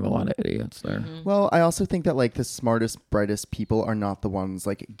were kind of a lot of idiots there. Well, I also think that like the smartest, brightest people are not the ones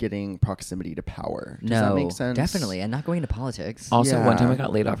like getting proximity to power. Does that make sense? Definitely, and not going into politics. Also, one time I Yeah.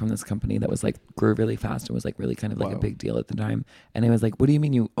 got laid off from this company that was like grew really fast and was like really kind of like a Whoa. big deal at the time. And I was like, "What do you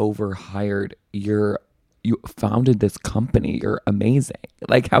mean you overhired? You founded this company. You're amazing.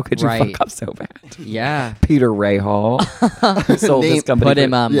 Like, how could you Right. fuck up so bad?" Yeah. Peter Rahal sold this Name- company. Put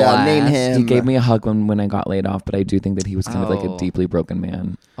him on Yeah, blast. name him. He gave me a hug when I got laid off, but I do think that he was kind of like a Oh. deeply broken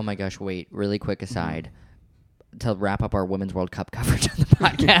man. Oh my gosh, wait, really quick aside. To wrap up our Women's World Cup coverage on the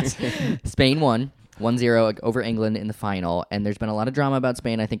podcast, Spain won 1-0 over England in the final, and there's been a lot of drama about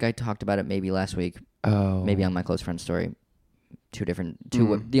Spain. I think I talked about it maybe last week, Oh, maybe on my close friend story.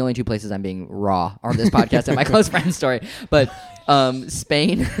 The only two places I'm being raw are this podcast and my close friend story. But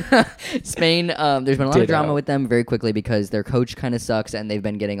Spain, there's been a lot of Ditto. drama with them very quickly because their coach kind of sucks, and they've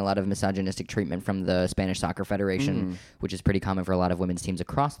been getting a lot of misogynistic treatment from the Spanish Soccer Federation, which is pretty common for a lot of women's teams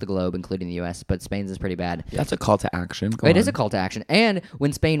across the globe, including the U.S., but Spain's is pretty bad. That's a call to action. Go It is on. a call to action. And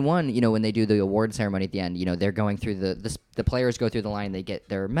when Spain won, when they do the award ceremony at the end, they're going through the players go through the line, they get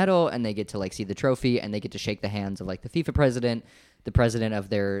their medal, and they get to like see the trophy, and they get to shake the hands of like the FIFA president, the president of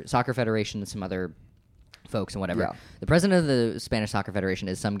their soccer federation, and some other folks and whatever. Yeah. The president of the Spanish Soccer Federation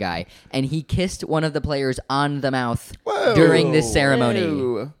is some guy, and he kissed one of the players on the mouth Whoa. during this ceremony.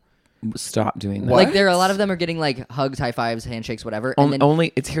 Whoa. Stop doing that. What? Like a lot of them are getting like hugs, high fives, handshakes, whatever. And Only, then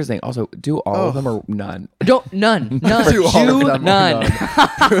only it's here's the thing. Also, do all of them or none? none. Do all of them or none.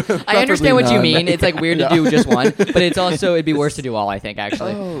 I understand what you none. mean. It's like weird to do just one, but it's also it'd be worse to do all. I think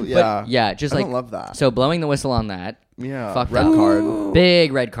actually. Oh, But yeah. yeah, just I like don't love that. So blowing the whistle on that. Yeah. Fucked Red up. card.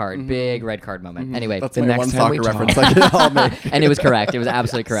 Big red card. Big red card moment. Anyway, That's The my next one time we soccer reference talk- I can all make. and it was correct. It was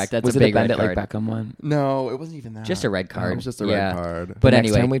absolutely correct. That's Was a it a big red Bend It card. Like Beckham one? No, it wasn't even that. Just a red No, card. it was just a Yeah. red card. But Next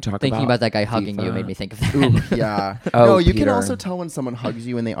anyway, time we talk thinking about about that guy hugging you FIFA. made me think of that. Ooh, yeah. Oh, no, you can Peter. also tell when someone hugs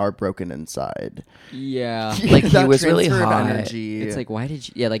you and they are broken inside. Yeah. Like, he That was really transfer of hot. energy. It's like, why did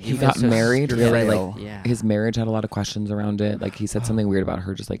you? Yeah, like He you got feel so married. you're Really, frail. like Yeah. his marriage had a lot of questions around it. Like he said something weird about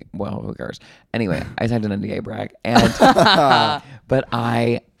her. Just like, well, who cares? Anyway, I signed an NDA brag, and but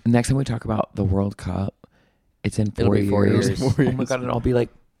next time we talk about the World Cup, it's in It'll 4 be 4 years. years. Oh my god, and I'll be like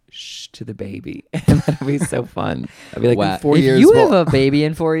shh to the baby. And that'd be so fun. I'd be like, Wow. 4 If years, you we'll- have a baby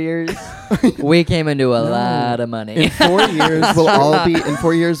in 4 years, we came into a lot of money. In 4 years, we'll all be. In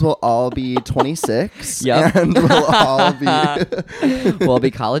 4 years, we'll all be 26. Yep. And we'll all be. We'll be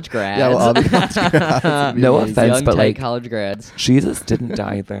college grads. Yeah, we'll all be college grads. It'll be No amazing. offense, Young, but tight like college grads. Jesus didn't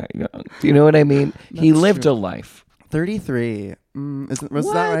die that young. Do you know what I mean? He That's lived true. a life. 33. Was that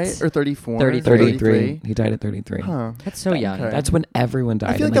What? right? Or 34? 33. He died at 33. Huh. That's so young. Okay. That's when everyone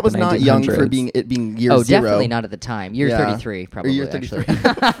died. I feel in, like that was the not young for 1900s. being year Oh, zero. definitely not at the time. You're Yeah. 33, probably. Or year 33. Actually.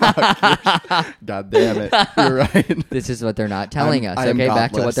 Fuck, God damn it. You're right. This is what they're not telling us. I am Okay,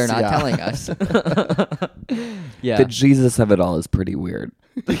 back to what godless, they're not yeah. telling us. Yeah. The Jesus of it all is pretty weird.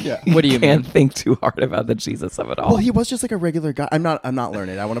 Yeah. What do you Can't mean? think too hard about the Jesus of it all. Well, he was just like a regular guy. I'm not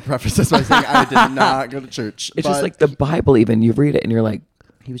learned. I want to preface this by saying I did not go to church. it's just but like the Bible. Even you read it and you're like,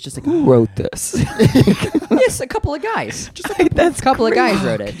 he was just like, who wrote this? Yes, a couple of guys. Just That's a couple of crazy. guys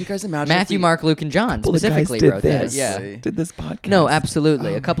wrote Could it. you guys imagine? Matthew, if we- Mark, Luke, and John Couple of guys specifically did wrote this. that. Yeah. Did this podcast? No,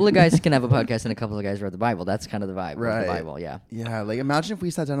 absolutely. A couple of guys can have a podcast, and a couple of guys wrote the Bible. That's kind of the vibe of Right. the Bible. Yeah. Yeah, like imagine if we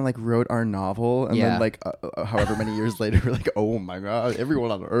sat down and like wrote our novel, and Yeah. then like however many years later, we're like, oh my god,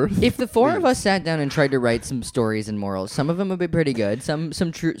 everyone on earth. If the four of us sat down and tried to write some stories and morals, some of them would be pretty good. Some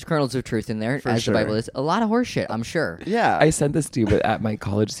kernels of truth in there, For as sure. the Bible is. A lot of horse shit, I'm sure. yeah, I sent this to you, but at my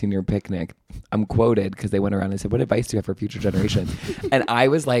college senior picnic, I'm quoted because they went around and said, "What advice do you have for future generations?" And I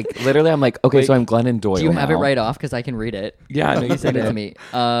was like, literally, I'm like, okay, Wait, so I'm Glennon Doyle. Do you have it now. right off? Because I can read it. Yeah, no, you Send it to me.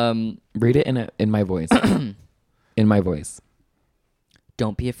 Read it in my voice. In my voice.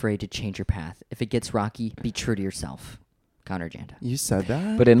 Don't be afraid to change your path. If it gets rocky, be true to yourself. Connor Janda. you said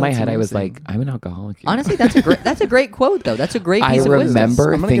that. But in my That's head, I was amazing. like, I'm an alcoholic. Honestly, that's a great quote though. That's a great I piece of wisdom.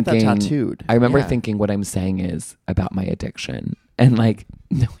 remember I'm gonna get that thinking, tattooed. I remember Yeah. thinking what I'm saying is about my addiction, and like,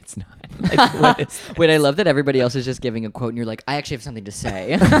 no, it's not. Like, what is Wait, I love that everybody else is just giving a quote, and you're like, I actually have something to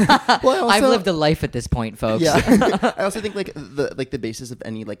say. Well, I've also- lived a life at this point, folks. Yeah, I also think like the basis of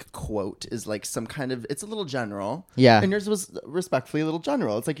any like quote is like some kind of it's a little general. Yeah. and yours was respectfully a little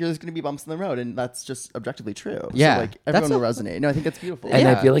general. It's like there's going to be bumps in the road, and that's just objectively true. Yeah. so, like That's everyone will resonate. No, I think that's beautiful. And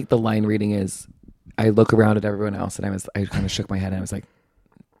Yeah. I feel like the line reading is, I look around at everyone else, and I kind of shook my head, and I was like,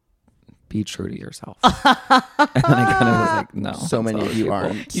 be true to yourself. And then I kind of was like, no. So many of you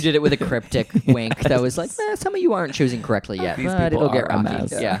aren't. You did it with a cryptic wink that was like, some of you aren't choosing correctly yet, These but people it'll get are a rocky.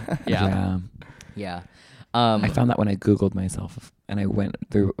 mess. Yeah. Yeah. I I found that when I Googled myself, and I went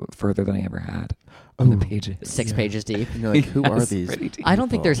through further than I ever had on the pages. 6 pages deep. And you're like, who are Yes, these? pretty deep. I don't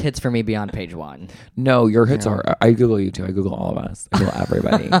think people? there's hits for me beyond page 1. No, your hits Yeah. are. I Google you too. I Google all of us. I Google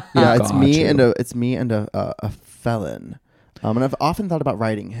everybody. Yeah, it's Got me you. and a felon. And I've often thought about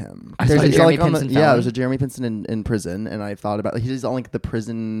writing him. I There's saw a you- Jeremy on Pinson yeah, felon? there's a Jeremy Pinson in prison, and I thought about he's on like the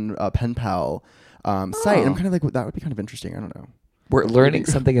prison pen pal site. And I'm kind of like, that would be kind of interesting. I don't know. We're learning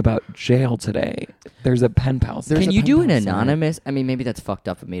something about jail today. There's a pen pal. There's Can a you pen do an pal site. anonymous? I mean, maybe that's fucked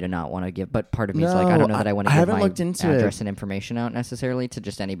up of me to not want to give, but part of me is like, I don't know that I want to I give haven't my looked into address it. and information out necessarily to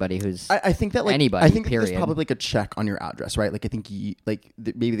just anybody who's. I think that like Anybody, I think that there's period. probably like a check on your address, right? Like I think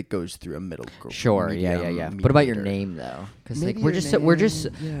maybe that goes through a middle. Sure, yeah. medium What about your mediator. name though? Because like Maybe we're your just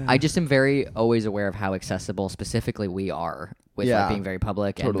name, yeah. I just am very always aware of how accessible specifically we are with Yeah, like being very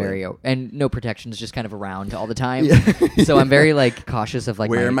public totally. and no protections, just kind of around all the time. Yeah. So I'm very like cautious of like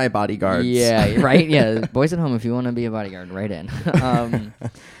Where are my bodyguards? Yeah, right. Yeah, boys at home, if you want to be a bodyguard, right in.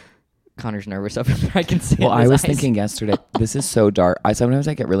 Connor's nervous over there. I can see. Well, it in I his was eyes. thinking yesterday. This is so dark. Sometimes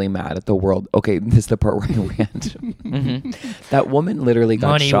I get really mad at the world. Okay, this is the part where I rant. That woman literally got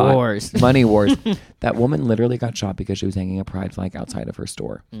Money shot. wars. Money wars. That woman literally got shot because she was hanging a pride flag outside of her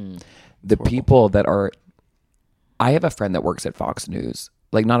store. The people that are. I have a friend that works at Fox News.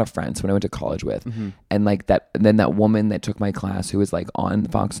 Like not a friend, someone I went to college with, and like that. And then that woman that took my class, who was like on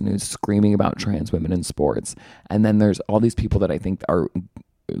Fox News screaming about trans women in sports. And then there's all these people that I think are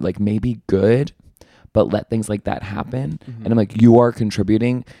like maybe good, but let things like that happen. And I'm like, you are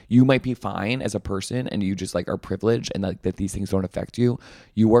contributing. You might be fine as a person, and you just like are privileged, and like that these things don't affect you.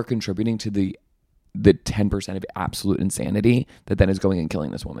 You are contributing to the 10% of absolute insanity that then is going and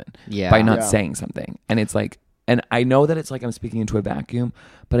killing this woman by not Yeah. saying something. And it's like. And I know that it's like I'm speaking into a vacuum,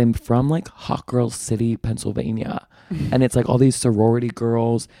 but I'm from like Hot Girl City, Pennsylvania. And it's like all these sorority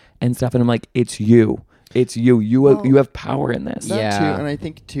girls and stuff. And I'm like, it's you. It's you. You have power in this. That Yeah. too, and I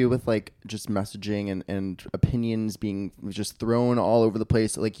think too with like just messaging and opinions being just thrown all over the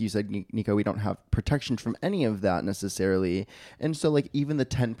place. Like you said, Nico, we don't have protection from any of that necessarily, and so like even the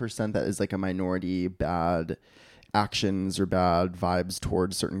 10% that is like a minority bad. actions or bad vibes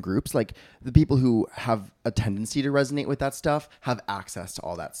towards certain groups. Like the people who have a tendency to resonate with that stuff have access to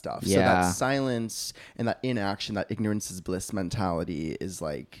all that stuff. So that silence and that inaction, that ignorance is bliss mentality is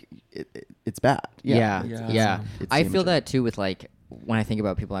like it's bad. Yeah. It's I feel damaging. that too with like when I think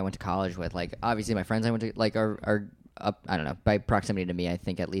about people I went to college with. Like obviously my friends I went to like are up, I don't know, by proximity to me, I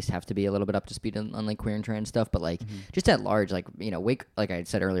think at least have to be a little bit up to speed on like queer and trans stuff. But like just at large, like, you know, Wake, like I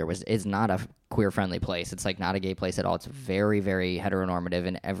said earlier, is not a queer friendly place. It's like not a gay place at all. It's very, very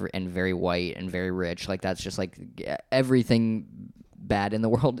heteronormative and very white and very rich. Like that's just like everything bad in the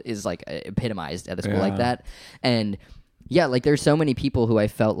world is like epitomized at a school like that. And yeah, like there's so many people who I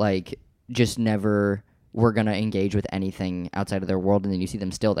felt like just never were gonna engage with anything outside of their world, and then you see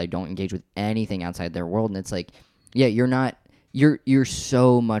them still, they don't engage with anything outside their world, and it's like, yeah, you're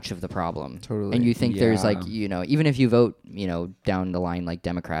so much of the problem. Totally. And you think there's like, you know, even if you vote, you know, down the line like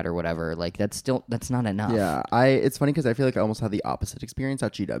Democrat or whatever, like that's not enough. Yeah, it's funny because I feel like I almost had the opposite experience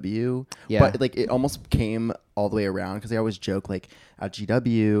at GW. Yeah. But like it almost came all the way around because I always joke like at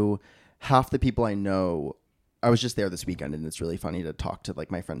GW, half the people I know, I was just there this weekend and it's really funny to talk to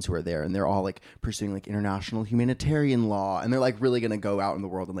like my friends who are there and they're all like pursuing like international humanitarian law and they're like really going to go out in the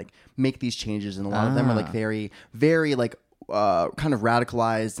world and like make these changes, and a lot of them are like very, very like kind of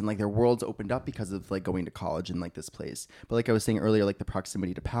radicalized and like their worlds opened up because of like going to college in like this place. But like I was saying earlier, like the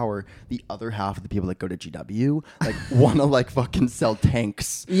proximity to power, the other half of the people that go to GW like want to like fucking sell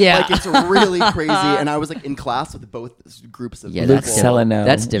tanks. Yeah. Like it's really crazy. And I was like in class with both groups of Yeah, people.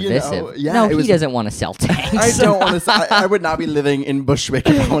 that's divisive. You know, yeah, no, it he was- doesn't want to sell tanks. I don't want to. I would not be living in Bushwick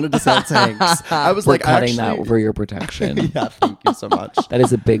if I wanted to sell tanks. I was We're like, cutting actually, that for your protection. yeah, thank you so much. That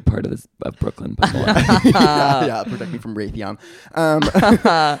is a big part of Brooklyn. By the way. yeah, protect me from Raytheon. No,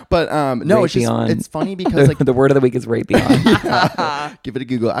 it's just Raytheon. it's funny because like the word of the week is Raytheon. give it a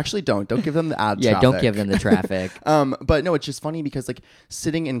Google. Actually, don't give them the ad. Yeah, traffic. don't give them the traffic. But no, it's just funny because like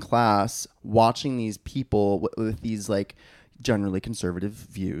sitting in class watching these people with these like generally conservative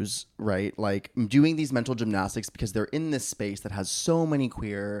views, right? Like doing these mental gymnastics because they're in this space that has so many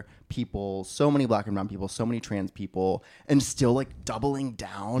queer people, so many black and brown people, so many trans people, and still like doubling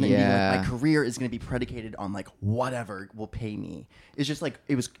down and being like, my career is going to be predicated on like whatever will pay me. It's just like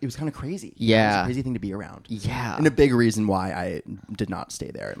it was kind of crazy. Yeah. It was a crazy thing to be around. Yeah. And a big reason why I did not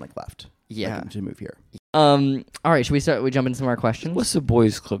stay there and like left. Yeah. Like, to move here. All right, should we start? We jump into some more questions. What's the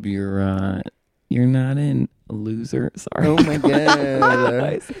boys' club you're not in? Loser. Sorry. Oh my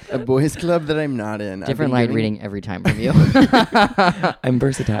god. A boys club that I'm not in. Different light reading every time from you. I'm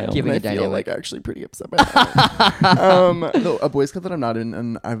versatile. Giving I a feel dynamic. like actually pretty upset by that. No, a boys club that I'm not in,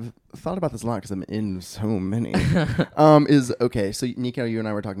 and I've thought about this a lot because I'm in so many. Is okay. So Nico, you and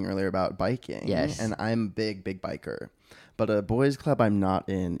I were talking earlier about biking. Yes. And I'm big biker. But a boys club I'm not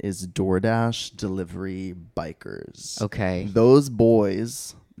in is DoorDash delivery bikers. Okay. Those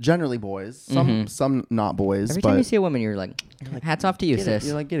boys, generally boys, some not boys. Every but time you see a woman, you're like, hats off to you, get it. sis.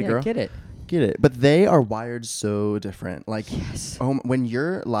 You're like, get it, Yeah, girl. Get it. Get it. But they are wired so different. Like, Yes. when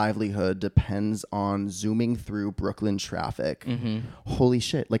your livelihood depends on zooming through Brooklyn traffic, holy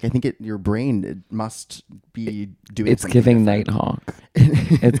shit. Like, I think your brain it must be doing It's something giving different. Nighthawk.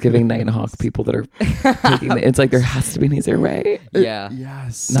 It's giving Nighthawk people that are taking it's like there has to be an easier way. Yeah.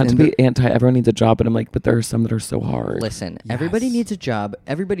 Yes. Not to And be anti, everyone needs a job, but I'm like, but there are some that are so hard. Listen, everybody Yes. needs a job.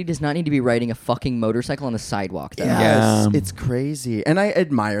 Everybody does not need to be riding a fucking motorcycle on the sidewalk, though. Yes, Yeah. it's crazy. And I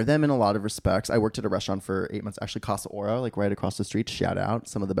admire them in a lot of respects. I worked at a restaurant for 8 months, actually Casa Ora, like right across the street. Shout out.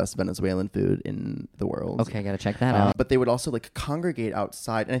 Some of the best Venezuelan food in the world. Okay, gotta check that out. But they would also like congregate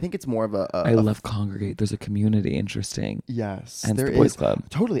outside. And I think it's more of I love Congregate. There's a community. Interesting. Yes. Hence there the boys is. club.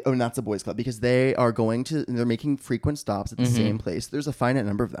 Totally. Oh, and that's a boys club because they're making frequent stops at the same place. There's a finite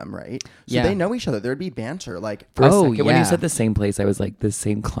number of them, right? So Yeah. they know each other. There'd be banter. Like, For a Oh, second, when yeah. you said the same place, I was like, the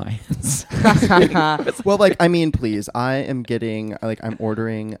same clients. well, like, I mean, please, I am getting, like, I'm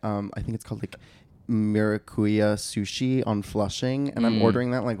ordering, I think it's called like Miracuya sushi on Flushing, and I'm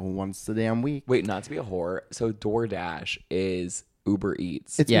ordering that like once a damn week. Wait, not to be a whore. So DoorDash is Uber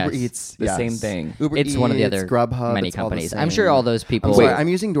Eats. It's Yes. Uber Eats. The yes. same thing. Uber It's one of the Eats, other Grubhub, many it's all the companies. I'm same. sure all those people. I'm sorry, I'm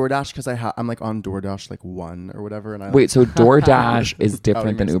using DoorDash because I'm like on DoorDash like 1 or whatever, and I Wait, so DoorDash is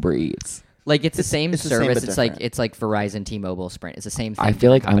different than makes- Uber Eats. like it's the same it's the same, service. but it's like different. it's like Verizon, T-Mobile, Sprint. It's the same thing. I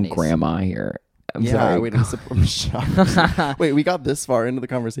feel like companies. I'm grandma here. I'm sorry. wait, I'm shocked. Wait, we got this far into the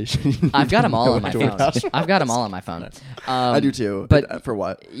conversation. I've got them all on my phone. DoorDash. I've got them all on my phone. I do too. But for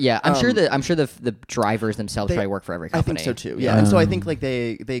what? Yeah, I'm sure the drivers themselves probably work for every company. I think so too. Yeah, and so I think like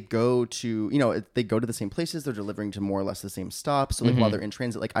they go to they go to the same places. They're delivering to more or less the same stops. So like while they're in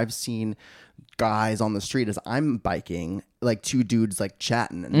transit, like I've seen guys on the street as I'm biking, like two dudes like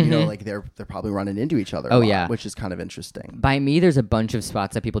chatting, and like they're probably running into each other. Yeah, which is kind of interesting. By me, there's a bunch of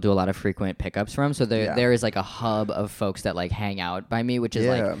spots that people do a lot of frequent pickups from. So there is like a hub of folks that like hang out by me, which is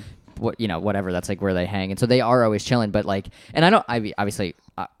like whatever. That's like where they hang, and so they are always chilling. But like, and obviously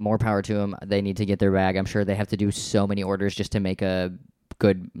more power to them. They need to get their bag. I'm sure they have to do so many orders just to make a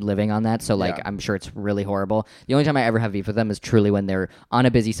good living on that. So like I'm sure it's really horrible. The only time I ever have beef with them is truly when they're on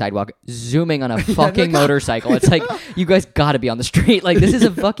a busy sidewalk zooming on a fucking motorcycle. It's like, you guys gotta be on the street. Like, this is a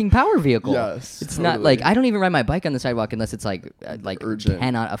fucking power vehicle. Yes, it's not like, I don't even ride my bike on the sidewalk unless it's like urgent.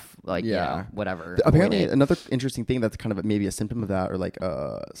 Cannot whatever. Apparently another interesting thing that's kind of maybe a symptom of that, or like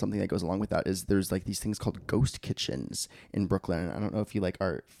something that goes along with that, is there's like these things called ghost kitchens in Brooklyn. I don't know if you like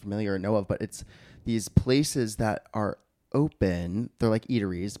are familiar or know of, but it's these places that are open. They're like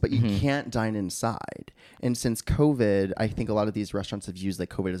eateries, but you can't dine inside. And since COVID, I think a lot of these restaurants have used like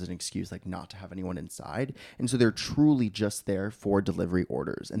COVID as an excuse, like not to have anyone inside. And so they're truly just there for delivery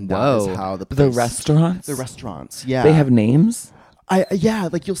orders. And that is how the restaurants, yeah, they have names.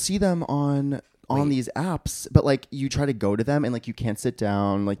 Like you'll see them on these apps, but like you try to go to them and like you can't sit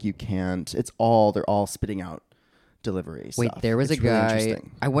down, like you can't. They're all spitting out delivery stuff. There was a guy.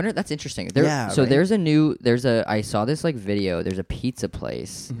 I wonder. That's interesting. So right? I saw this like video. There's a pizza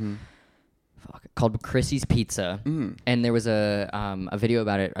place called Chrissy's Pizza, and there was a video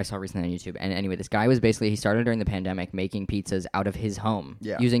about it I saw recently on YouTube. And anyway, this guy was he started during the pandemic making pizzas out of his home,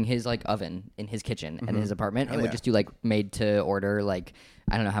 using his like oven in his kitchen and his apartment, and would just do like made to order, like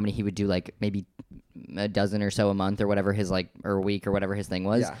I don't know how many he would do, like maybe a dozen or so a month or whatever his like, or a week or whatever his thing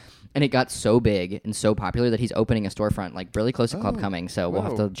was. And it got so big and so popular that he's opening a storefront like really close to Club Cumming. So we'll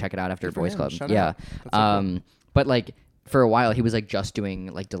have to check it out after Boys Club. But like for a while he was like just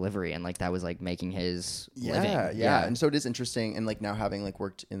doing like delivery, and like that was like making his living. Yeah. And so it is interesting. And like now having like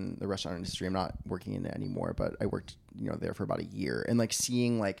worked in the restaurant industry, I'm not working in it anymore, but I worked there for about a year, and like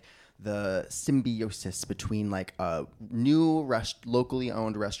seeing like the symbiosis between like a new locally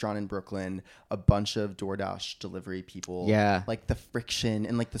owned restaurant in Brooklyn, a bunch of DoorDash delivery people, like the friction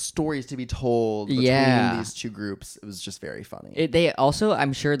and like the stories to be told between these two groups, it was just very funny. They also,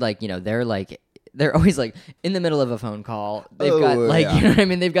 I'm sure, like they're always like in the middle of a phone call. They've got like, you know what I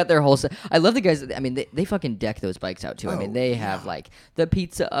mean? They've got their whole I love the guys. I mean, they fucking deck those bikes out too. I mean, they have like the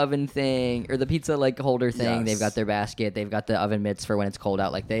pizza oven thing or the pizza like holder thing. They've got their basket. They've got the oven mitts for when it's cold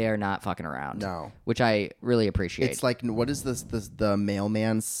out. Like they are not fucking around. No. Which I really appreciate. It's like, what is the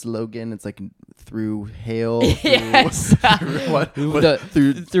mailman slogan? It's like through hail. Yes.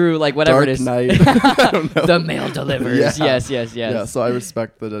 Through like whatever dark it is. Night. I don't know. The mail delivers. Yes. Yeah, so I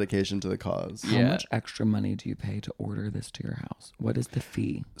respect the dedication to the cause. How much extra money do you pay to order this to your house? What is the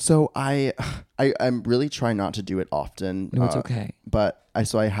fee? So I'm really trying not to do it often. No, it's okay. But I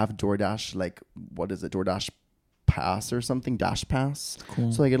have DoorDash, like, what is it? DoorDash Pass or something? Dash Pass.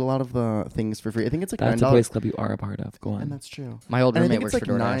 Cool. So I get a lot of the things for free. I think it's like that's $9. That's a Boys Club you are a part of. Go on. And that's true. My old roommate works for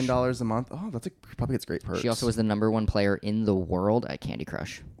DoorDash. I think it's like $9 a month. Oh, probably gets great perks. She also was the #1 player in the world at Candy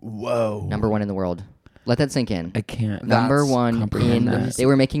Crush. Whoa. #1 in the world. Let that sink in. I can't. #1 they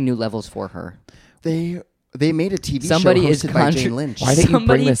were making new levels for her. They made a TV somebody show is hosted by Jane Lynch. Why didn't you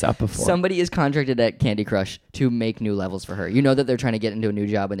bring this up before? Somebody is contracted at Candy Crush to make new levels for her. You know that they're trying to get into a new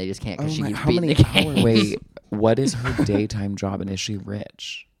job and they just can't because she keeps beating the game. Wait, what is her daytime job and is she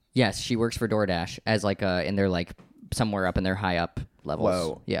rich? Yes, she works for DoorDash as like in their like somewhere up in their high up levels.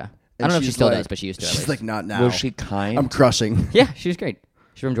 Whoa. Yeah. I don't know if she still does, but she used to. She's like, not now. Was she kind? I'm crushing. Yeah, she was great.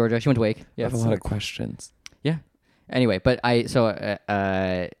 She's from Georgia. She went to Wake. Yeah, I have a lot of questions. Yeah. Anyway, but I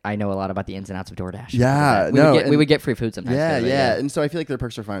know a lot about the ins and outs of DoorDash. Yeah, we would get free food sometimes. Yeah. And so I feel like their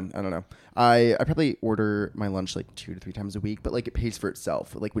perks are fine. I don't know. I probably order my lunch like 2 to 3 times a week, but like it pays for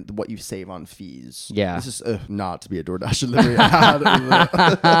itself. Like what you save on fees. Yeah. This is not to be a DoorDash delivery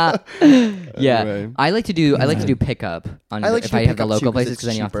ad. Yeah. Anyway. I like to do pickup on if I have the local places because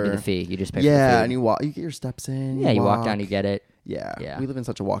then you have to do the fee. You just pay for the food. Yeah, and you get your steps in. Yeah, you walk down, you get it. Yeah. We live in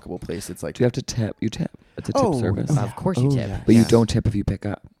such a walkable place. It's like, do you have to tip? You tip. It's a tip service. Of course you tip. But you don't tip if you pick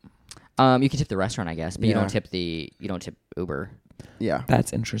up. You can tip the restaurant, I guess, but you don't tip Uber. Yeah.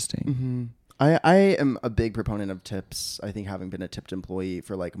 That's interesting. Mm-hmm. I am a big proponent of tips. I think having been a tipped employee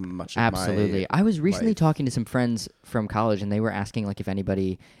for like much of Absolutely. I was recently talking to some friends from college and they were asking like if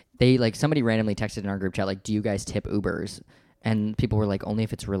anybody, somebody randomly texted in our group chat like, do you guys tip Ubers? And people were like, only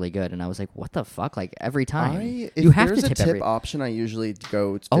if it's really good. And I was like, what the fuck? Like every time If you have there's to tip a tip every option, I usually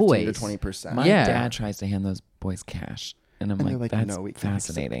go 15 Always. to 20%. My Yeah. dad tries to hand those boys cash, and I'm And they're like, like, that's no, we can't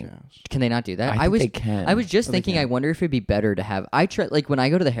accept fascinating. cash. Can they not do that? I think they can. I was just Oh, they thinking. can. I wonder if it'd be better to have. I try like when I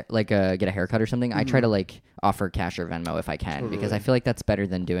go to the get a haircut or something. I try to like offer cash or Venmo if I can because I feel like that's better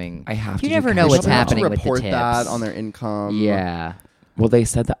than doing. I have You to never do know cash what's now. happening to with the report tips. that on their income. Yeah. Well, they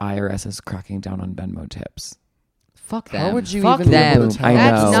said the IRS is cracking down on Venmo tips. Fuck them. How would you Fuck even be able them. to tell? I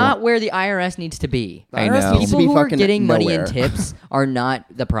That's know. not where the IRS needs to be. The I IRS know. needs to People be who are fucking getting money nowhere. in tips are not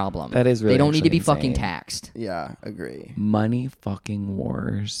the problem. That is really They don't need to be actually fucking insane. taxed. Yeah, agree. Money fucking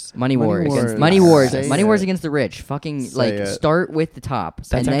wars. Money wars. wars. Money wars. Say Money wars it. against the rich. Fucking Say like it. start with the top.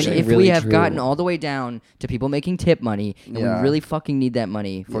 That's and then actually if we really have true. gotten all the way down to people making tip money and Yeah. we really fucking need that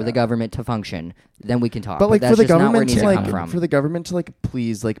money for the Yeah. government to function, then we can talk. But like that's for the just not where it government needs to to come like from. for the government to like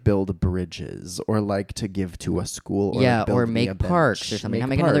please like build bridges or like to give to a school or yeah, like, or build me a make parks bench, or something. Not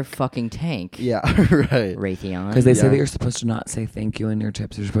make make a another park. fucking tank. Yeah, right. Raytheon. Because they say Yeah. that you're supposed to not say thank you in your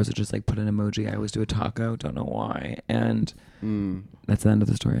tips. You're supposed to just like put an emoji. I always do a taco. Don't know why. And that's the end of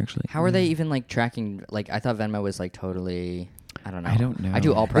the story, actually. How are they even like tracking? Like I thought Venmo was like totally. I don't know. I don't know. I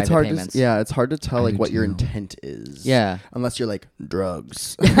do all private It's hard payments. it's hard to tell I like do what your too. intent is. Yeah. Unless you're like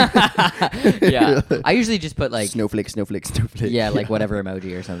drugs. Yeah. I usually just put like snowflake. yeah, like whatever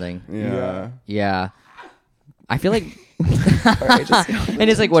emoji or something. Yeah. Yeah. I feel like and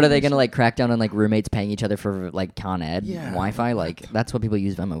it's like what are they gonna like crack down on like roommates paying each other for like Con Ed Yeah. Wi-Fi? Like that's what people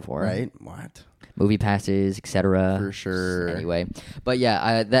use Venmo for. Right? What? Movie passes, etc. For sure. Anyway. But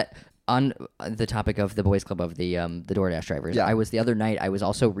yeah, that on the topic of the boys club of the DoorDash drivers, Yeah. I was the other night I was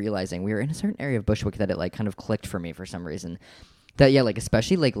also realizing we were in a certain area of Bushwick that it like kind of clicked for me for some reason. That yeah, like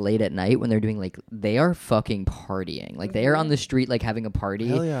especially like late at night when they're doing like they are fucking partying. Like they are on the street like having a party.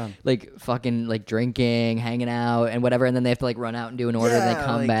 Hell yeah. Like fucking like drinking, hanging out and whatever, and then they have to like run out and do an order and Yeah, they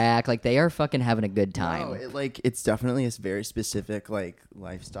come like- back. Like they are fucking having a good time. No, it's definitely a very specific like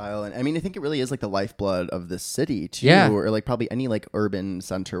lifestyle, and I mean I think it really is like the lifeblood of the city too, Yeah. or like probably any like urban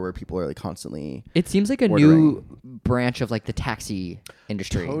center where people are like constantly. It seems like a new ordering. branch of like the taxi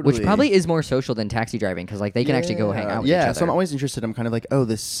industry, which Totally. probably is more social than taxi driving because like they can actually go hang out with each Yeah, other. so I'm always interested. I'm kind of like, oh,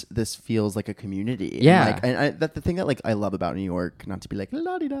 this feels like a community. Yeah. and that's the thing that like I love about New York. Not to be like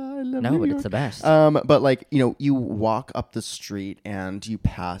la di da, I love No, New but York. it's the best. But like you walk up the street and you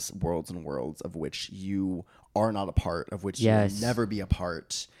pass worlds and worlds of which you are not a part, of which Yes. you'll never be a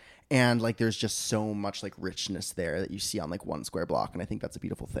part. And like there's just so much like richness there that you see on like one square block, and I think that's a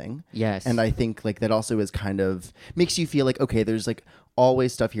beautiful thing. Yes. And I think like that also is kind of makes you feel like okay, there's like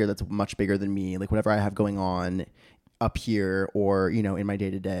always stuff here that's much bigger than me. Like whatever I have going on up here or in my day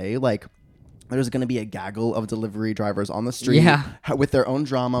to day, like there's going to be a gaggle of delivery drivers on the street Yeah. with their own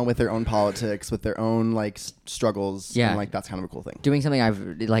drama, with their own politics, with their own like struggles. Yeah. And like that's kind of a cool thing. Doing something I've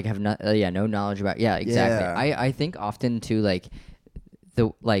like have not no knowledge about. Yeah, exactly. Yeah. I think often too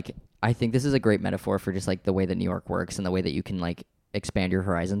I think this is a great metaphor for just like the way that New York works and the way that you can like expand your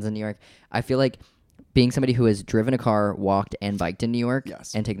horizons in New York. I feel like being somebody who has driven a car, walked, and biked in New York,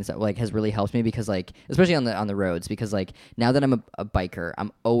 Yes. and taken this like has really helped me because like especially on the roads because like now that I'm a biker,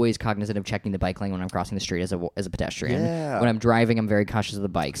 I'm always cognizant of checking the bike lane when I'm crossing the street as a pedestrian. Yeah. When I'm driving, I'm very cautious of the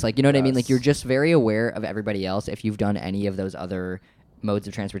bikes. Like you know what I mean? Like Yes. you're just very aware of everybody else if you've done any of those other modes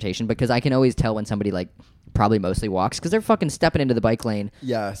of transportation because I can always tell when somebody like probably mostly walks because they're fucking stepping into the bike lane,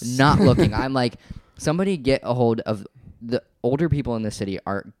 Yes. not looking. I'm like, somebody get a hold of the older people in the city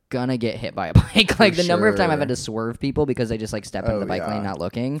are gonna get hit by a bike. Like the number of time I've had to swerve people because they just like step into the bike lane not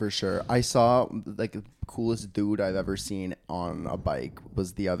looking. For sure. I saw like the coolest dude I've ever seen on a bike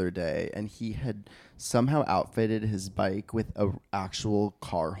was the other day, and he had somehow outfitted his bike with a actual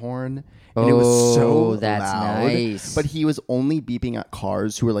car horn. And it was so that's loud. nice. But he was only beeping at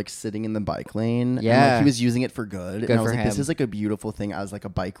cars who were like sitting in the bike lane. And, Yeah. like, he was using it for good. Good And I was for like, this him. is like a beautiful thing as like a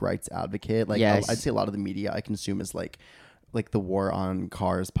bike rights advocate. Like Yes. I'd say a lot of the media I consume is like the War on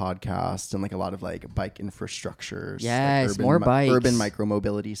Cars podcast and like a lot of like bike infrastructures. like Yes, more bikes. urban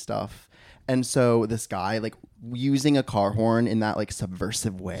micromobility stuff. And so this guy like using a car horn in that like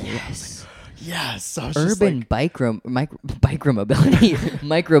subversive way. Yes. Yes. So I was just, Urban like, micro mobility.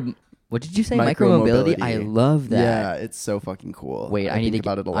 What did you say? Micromobility. I love that. Yeah, it's so fucking cool. Wait, I need think to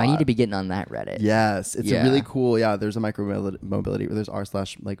about it a lot. I need to be getting on that Reddit. Yes, it's Yeah. a really cool. Yeah, there's a micromobility. There's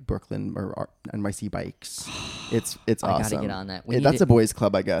r/like Brooklyn or NYC bikes. It's I awesome. gotta get on that. That's a boys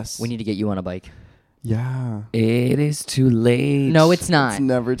club, I guess. We need to get you on a bike. Yeah. It is too late. No, it's not. It's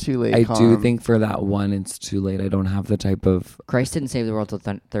never too late. I do Calm. think for that one, it's too late. I don't have the type of, Christ didn't save the world till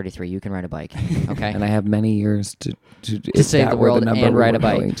 33. You can ride a bike. Okay. and I have many years to save the world and ride a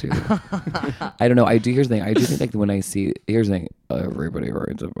bike. I don't know. Here's the thing. I do think like when I see, here's the thing. Everybody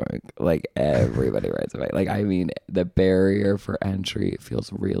rides a bike. Like everybody rides a bike. Like I mean, the barrier for entry feels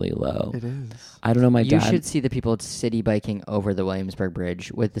really low. It is. I don't know. My You dad. should see the people city biking over the Williamsburg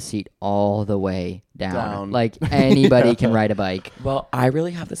Bridge with the seat all the way down. Like anybody can ride a bike. Well, I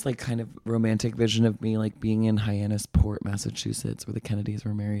really have this like kind of romantic vision of me like being in Hyannisport, Massachusetts, where the Kennedys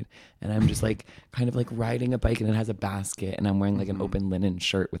were married, and I'm just like kind of like riding a bike, and it has a basket, and I'm wearing like an open linen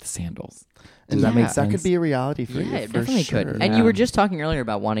shirt with sandals. Does that make sense? That could be a reality for you. Yeah, it for definitely sure. could. And you were just talking earlier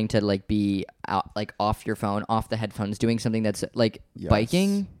about wanting to like be out, like off your phone, off the headphones, doing something that's like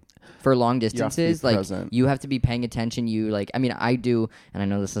biking for long distances. Like present. you have to be paying attention. You like, I mean, I do, and I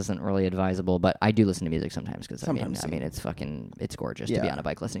know this isn't really advisable, but I do listen to music sometimes because I mean, it's gorgeous to be on a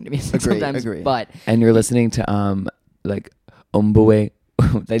bike listening to music sometimes. Agree. But and you're listening to like Umboe.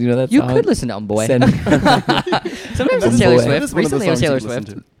 Did you know that you song? could listen to Umboe. Sometimes It's it's Taylor one of Swift. the Recently it was songs Taylor you listen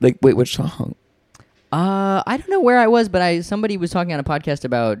Swift. Like, wait, which song? I don't know where I was, but somebody was talking on a podcast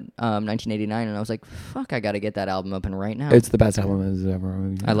about 1989, and I was like, "Fuck, I got to get that album open right now." It's the best album that's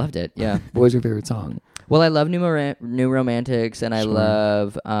ever. I loved it. Yeah. What was your favorite song? Well, I love New Romantics, and I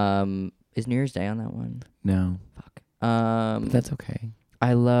love is New Year's Day on that one? No. Fuck. But that's okay.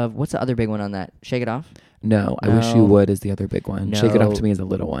 I love what's the other big one on that? Shake It Off. No, I Wish You Would is the other big one. Shake It Off to me is a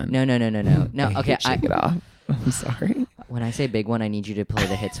little one. No. No. Okay. Shake It Off. I'm sorry. When I say big one, I need you to play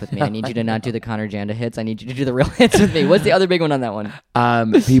the hits with me. I need you to not do the Connor Janda hits. I need you to do the real hits with me. What's the other big one on that one?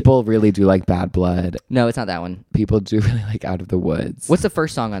 People really do like Bad Blood. No, it's not that one. People do really like Out of the Woods. What's the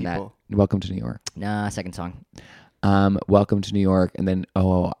first song on that? Welcome to New York. Nah, second song. Welcome to New York, and then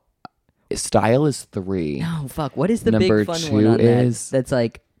Style is 3. No, fuck. What is the Number big fun 2 one on is that? That's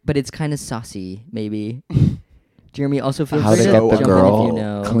like, but it's kind of saucy, maybe. Jeremy, also feel How free to to Get jump the in Girl if you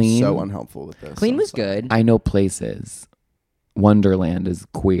know. Clean. I'm so unhelpful with this. Clean I'm was sorry. good. I Know Places. Wonderland is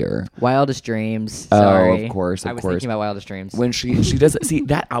queer. Wildest Dreams. Oh, Sorry. of course, I was thinking about Wildest Dreams. When she does see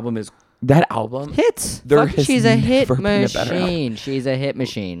that album Hits. There Fuck, has she's a hit never been a better machine. She's a hit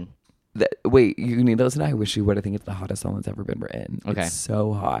machine. wait, you need to listen to I Wish You Would. I think it's the hottest song that's ever been written. Okay. It's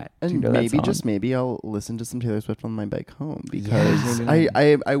so hot. Do And you know maybe that song? maybe I'll listen to some Taylor Swift on my bike home because Yes.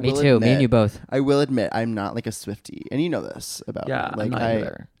 I Me will too. admit, Me and you both. I will admit I'm not like a Swiftie, and you know this about me. I'm Like not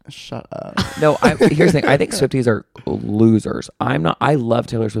either. Shut up. No, here's the thing. I think Swifties are losers. I'm not. I love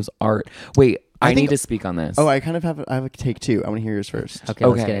Taylor Swift's art. Wait, I need to speak on this. Oh, I have a take two. I want to hear yours first. Okay,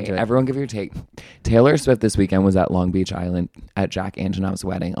 let's get into it. Everyone give your take. Taylor Swift this weekend was at Long Beach Island at Jack Antonoff's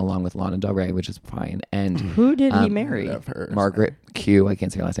wedding along with Lana Del Rey, which is fine. And Who did he marry? Of her. Margaret Q, I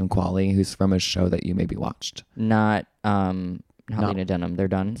can't say her last name, Qualley, who's from a show that you maybe watched. Not Lena Dunham. They're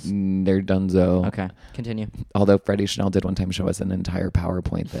done. They're donezo. Okay, continue. Although Freddie Chanel did one time show us an entire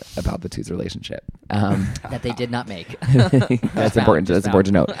PowerPoint about the two's relationship. That they did not make. That's important. That's important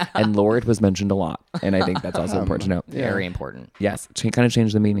to note. And Lord was mentioned a lot, and I think that's also important to note. Very important. Yes, kind of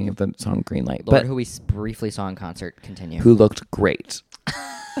changed the meaning of the song Green Light. Lord, but who we briefly saw in concert. Continue. who looked great.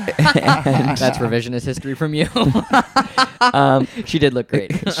 That's revisionist history from you. She did look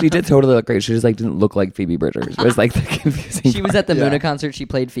great. She did totally look great. She just like didn't look like Phoebe Bridgers. It was like the confusing. She was at the Muna concert. She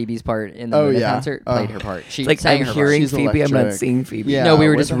played Phoebe's part in the Muna concert. Played her part. She like sang I'm her hearing part. She's Phoebe. I'm not electric. seeing Phoebe. Yeah. No, we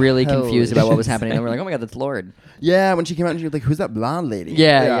were where just the really hell confused is about what she? was happening. And we're like, oh my god, that's Lord. Yeah, when she came out and she was like, "Who's that blonde lady?"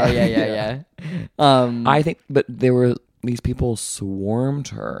 Yeah. I think, but there were these people swarmed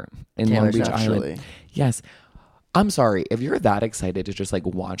her in Taylor Long Beach Swift. Island. Yes. I'm sorry. If you're that excited to just like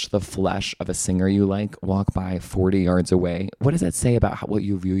watch the flesh of a singer you like walk by 40 yards away, what does that say about what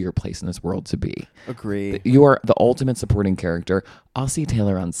you view your place in this world to be? Agree. You are the ultimate supporting character. I'll see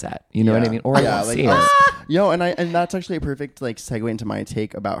Taylor on set. You know what I mean? Or I won't see her. And that's actually a perfect like segue into my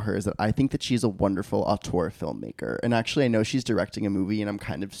take about her is that I think that she's a wonderful auteur filmmaker. And actually I know she's directing a movie and I'm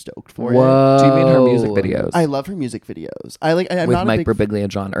kind of stoked for it. Do you mean her music videos? I love her music videos. I'm with not Mike a big Birbiglia,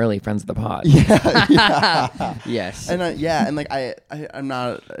 John Early, friends of the pod. Yes. And and like I'm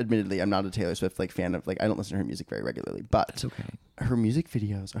not a Taylor Swift like fan of like I don't listen to her music very regularly, but It's okay. her music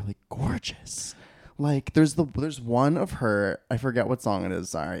videos are like gorgeous. Like there's one of her, I forget what song it is,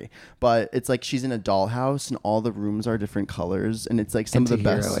 sorry, but it's like she's in a dollhouse and all the rooms are different colors and it's like some of the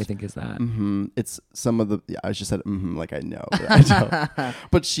best. I think is that. It's some of the I just said like I know, but I don't.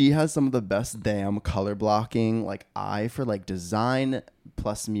 But she has some of the best damn color blocking like eye for like design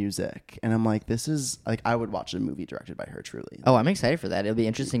plus music, and I'm like, this is like, I would watch a movie directed by her. Truly. Oh, I'm excited for that. It'll be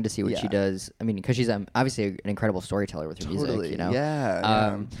interesting to see what she Yeah. does. I mean, because she's obviously an incredible storyteller with her music. You know.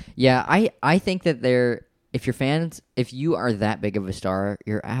 Yeah. I think that if you're fans, if you are that big of a star,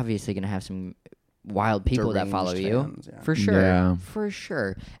 you're obviously going to have some wild people that follow you. Fans, yeah. For sure. Yeah. For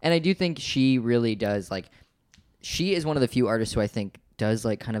sure. And I do think she really does, like, she is one of the few artists who I think does,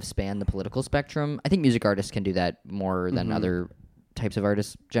 like, kind of span the political spectrum. I think music artists can do that more than other types of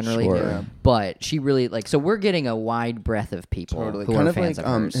artists generally. Sure. Yeah. But she really, like, so we're getting a wide breadth of people Totally. who Kind are of fans like,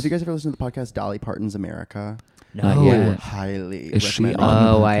 of hers. have you guys ever listened to the podcast Dolly Parton's America? Not yet. Highly Is she recommend on?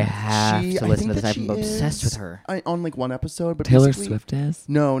 it. Oh, I have She- to I listen think to that this. I'm she obsessed is with her. on like one episode, but Taylor basically- Swift is?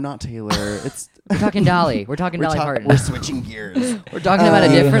 No, not Taylor. It's We're talking Dolly. We're talking Dolly Parton. We're switching gears. We're talking about a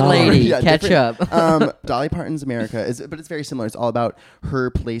different lady. Yeah, Catch different- up. Dolly Parton's America but it's very similar. It's all about her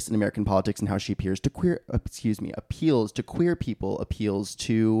place in American politics and how she appeals to queer people, appeals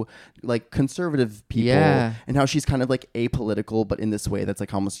to like conservative people, Yeah. and how she's kind of like apolitical, but in this way that's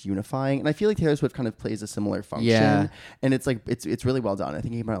like almost unifying. And I feel like Taylor Swift kind of plays a similar function. Yeah. And it's like it's really well done. I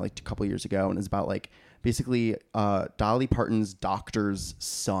think it came out like a couple years ago, and it's about like basically Dolly Parton's doctor's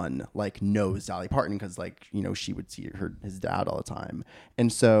son like knows Dolly Parton because like, you know, she would see his dad all the time.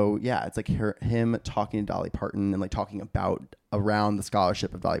 And so yeah, it's like him talking to Dolly Parton and like talking about around the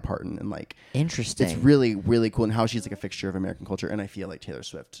scholarship of Dolly Parton, and like Interesting. it's really, really cool, and how she's like a fixture of American culture. And I feel like Taylor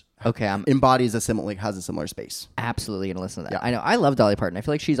Swift Okay, I'm embodies a similar, like has a similar space. absolutely gonna listen to that. Yeah. I know. I love Dolly Parton. I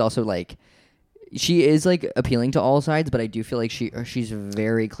feel like she's also like, she is like appealing to all sides, but I do feel like she's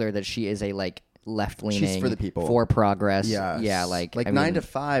very clear that she is a like left leaning. She's for the people. for progress. Yes. Yeah, like I 9 mean, to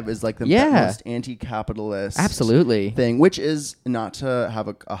 5 is like the Yeah. most anti-capitalist absolutely. thing, which is not to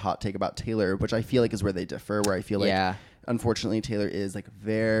have a hot take about Taylor, which I feel like is where they differ, where I feel like Yeah. unfortunately Taylor is like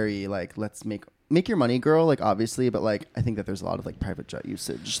very like, let's make your money, girl, like obviously, but like I think that there's a lot of like private jet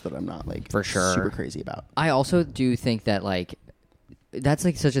usage that I'm not like For sure. super crazy about. I also do think that like that's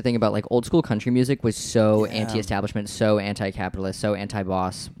like such a thing about like old school country music was so Yeah. anti-establishment, so anti-capitalist, so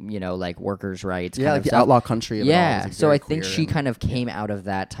anti-boss, you know, like workers' rights. Yeah, kind like of the stuff. outlaw country of it all Yeah, is, like, so very I think queer she and- kind of came out of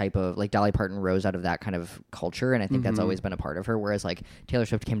that type of like Dolly Parton rose out of that kind of culture, and I think that's Mm-hmm. always been a part of her. Whereas like Taylor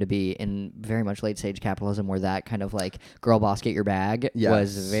Swift came to be in very much late stage capitalism, where that kind of like girl boss get your bag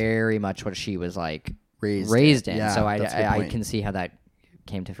was Yes. very much what she was like raised in. Yeah, So I that's a good I point. can see how that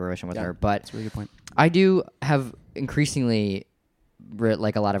came to fruition with Yeah, her. But that's a really good point. I do have increasingly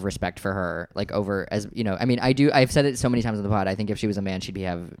like a lot of respect for her, like over, as you know, I mean, I've said it so many times on the pod, I think if she was a man, she'd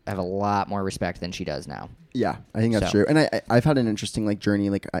have a lot more respect than she does now. Yeah, I think that's So. true. And I've had an interesting like journey.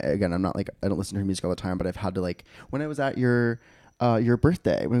 Like again, I'm not like, I don't listen to her music all the time, but I've had to like, when I was at your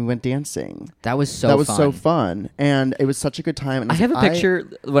birthday, when we went dancing, That was so that was fun. so fun, and it was such a good time. And I was have a like, picture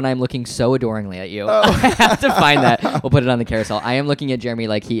when I'm looking so adoringly at you. Oh. I have to find that. We'll put it on the carousel. I am looking at Jeremy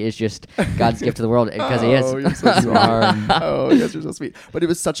like he is just God's gift to the world, because he is. Oh, you're so sweet. Oh, you guys are so sweet. But it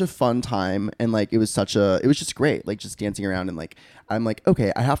was such a fun time, and like it was just great, like just dancing around, and like I'm like,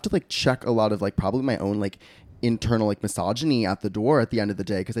 okay, I have to like check a lot of like probably my own like internal like misogyny at the door at the end of the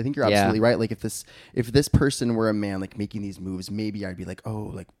day, because I think you're Yeah. absolutely right. Like if this person were a man like making these moves, maybe I'd be like, oh,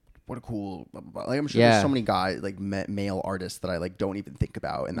 like what a cool blah, blah, blah. Like I'm sure Yeah. there's so many guys like male artists that I like don't even think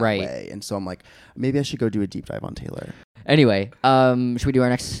about in that Right. way, and so I'm like, maybe I should go do a deep dive on Taylor. Anyway, should we do our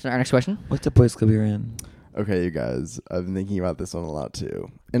next question? What's the boys club you're in? Okay, you guys, I've been thinking about this one a lot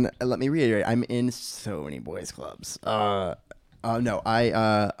too. And let me reiterate, I'm in so many boys clubs. No,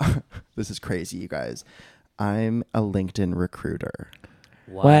 this is crazy, you guys. I'm a LinkedIn recruiter.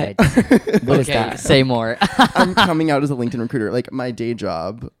 What? What is Okay, that? say more. I'm coming out as a LinkedIn recruiter. Like my day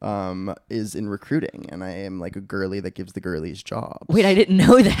job is in recruiting, and I am like a girly that gives the girlies jobs. Wait, I didn't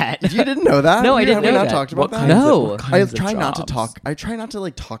know that. You didn't know that? No, I You didn't have know not that. talked about What that? kinds of- No. what I kinds of try not to jobs? talk. I try not to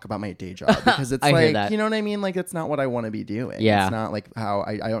like talk about my day job, because it's I hear like, that. you know what I mean? Like it's not what I want to be doing. Yeah. It's not like how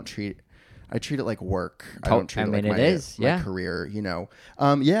I don't treat. I treat it like work. I To- don't treat I it mean, like it my, is, my yeah. career, you know.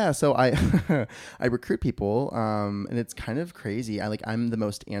 Yeah, so I I recruit people, and it's kind of crazy. I'm the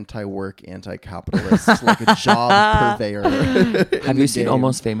most anti-work, anti-capitalist, like a job purveyor. Have you seen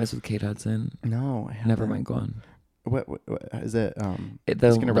Almost Famous with Kate Hudson? No, I haven't. Never mind, go on. What is it? The it's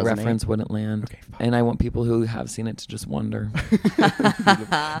gonna resonate? reference wouldn't land. Okay, fine. And I want people who have seen it to just wonder.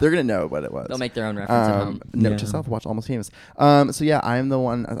 They're gonna know what it was. They'll make their own reference at home. Note Yeah. to self: watch Almost Famous. So yeah, I'm the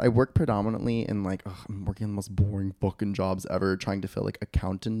one. I work predominantly in like, I'm working on the most boring fucking jobs ever, trying to fill like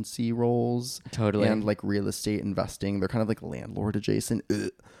accountancy roles, Totally. and like real estate investing. They're kind of like landlord adjacent.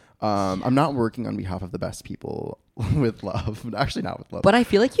 Ugh. I'm not working on behalf of the best people with love. Actually, not with love. But I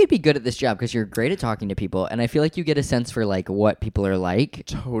feel like you'd be good at this job because you're great at talking to people, and I feel like you get a sense for like what people are like,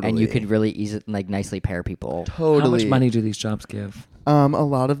 Totally. and you could really nicely pair people. totally. How much money do these jobs give? A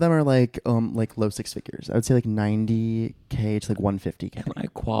lot of them are like low six figures. I would say like 90K to like 150K. Am I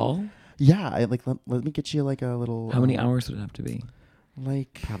qual? Yeah, let me get you like a little. How many hours would it have to be?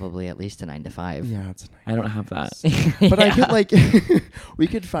 Like Probably at least a 9 to 5. yeah, it's. I don't have that. But I could like, we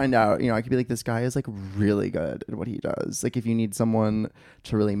could find out. You know, I could be like, this guy is like really good at what he does. Like, if you need someone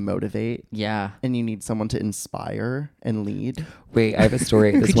to really motivate, Yeah. and you need someone to inspire and lead. Wait, I have a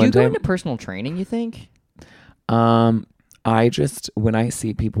story. This Could one you go time, into personal training, you think? I just, when I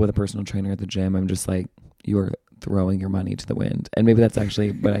see people with a personal trainer at the gym, I'm just like, you are throwing your money to the wind. And maybe that's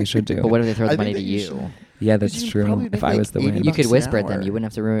actually what I should do. But what if they throw I the think money to that you you? should- Yeah, that's You could true. probably If make, I like, was the 80 wind. You could bucks an whisper at them. hour. You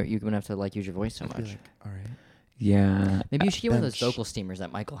wouldn't have to like use your voice so I'd be much. like, all right. Yeah. Maybe you should get one of those bench. vocal steamers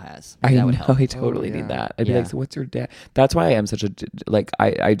that Michael has. I Maybe that know, would help. I totally yeah. need that. I'd be Yeah. like, so what's your dad? That's why I am such a, like,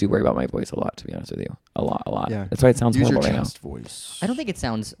 I do worry about my voice a lot, to be honest with you. A lot. Yeah. That's why it sounds Use your horrible right now. chest voice. I don't think it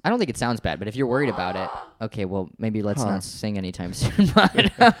sounds bad, but if you're worried about it, okay, well maybe let's Huh. not sing anytime soon.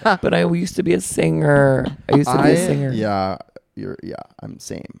 But But I used to be a singer. I used to be a singer. Yeah, I'm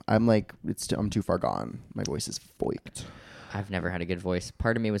same. I'm like, I'm too far gone. My voice is foiked. I've never had a good voice.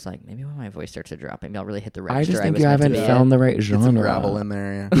 Part of me was like, maybe when my voice starts to drop, maybe I'll really hit the I register. just think was you meant to haven't be found in. the right Get genre. some gravel in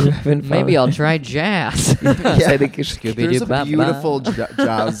there. You haven't Maybe found- I'll try jazz. Yes, I think you should. There's a Scooby-Doo-bop-bop. beautiful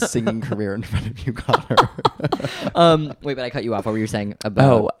jazz singing career in front of you, Connor. Wait, but I cut you off. What were you saying about?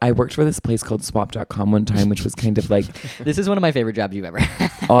 Oh, I worked for this place called swap.com one time, which was kind of like This is one of my favorite jobs you've ever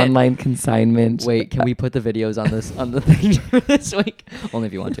had. online consignment. Wait, can we put the videos on the thing this week? Only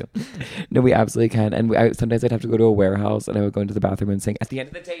if you want to. No, we absolutely can. And sometimes I'd have to go to a warehouse and I would go into the bathroom and sing, "At the end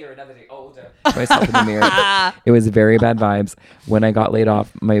of the day, you're another day older." To myself in the mirror. It was very bad vibes. When I got laid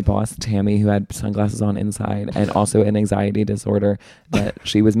off, my boss, Tammy, who had sunglasses on inside and also an anxiety disorder that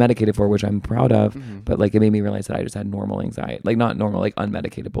she was medicated for, which I'm proud of, but like it made me realize that I just had normal anxiety. Like not normal, like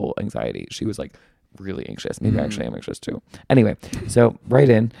unmedicatable anxiety. She was like really anxious. Maybe I actually am anxious too. Anyway, so right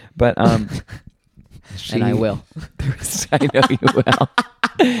in. But And I will. I know you will.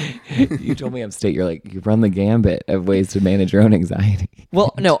 You told me upstate. You're like, you run the gambit of ways to manage your own anxiety.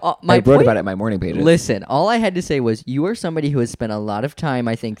 Well, no, I wrote about it in my morning pages. Listen, all I had to say was you are somebody who has spent a lot of time,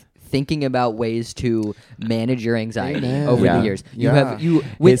 I think, thinking about ways to manage your anxiety Amen. over Yeah. the years. Yeah. You His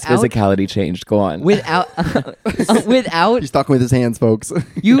without physicality changed. Go on. without He's talking with his hands, folks.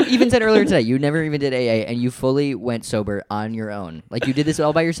 you even said earlier today you never even did AA and you fully went sober on your own. Like you did this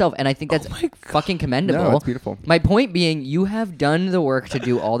all by yourself, and I think that's fucking commendable. No, it's beautiful. My point being, you have done the work to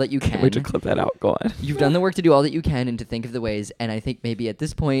do all that you can. Wait to clip that out. Go on. You've done the work to do all that you can and to think of the ways. And I think maybe at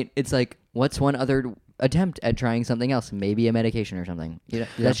this point, it's like, what's one other attempt at trying something else? Maybe a medication or something. You know,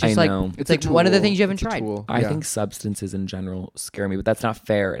 that's I just like know. it's like one of the things you haven't It's a tried. tool. I Yeah. think substances in general scare me, but that's not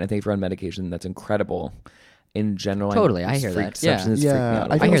fair. And I think if you're on medication, that's incredible. In general, Totally, I hear that. Yeah. Substances freak me Yeah,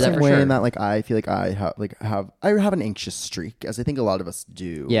 out. I I feel hear the that same for way sure. in that like I feel like I have an anxious streak, as I think a lot of us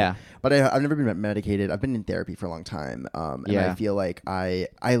do. Yeah. But I've never been medicated. I've been in therapy for a long time, and Yeah. I feel like I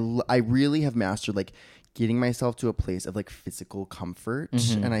really have mastered like getting myself to a place of like physical comfort.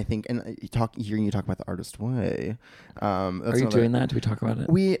 And I think hearing you talk about the artist way. Are you doing that? Do we talk about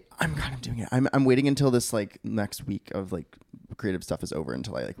it? I'm kind of doing it. I'm waiting until this like next week of like creative stuff is over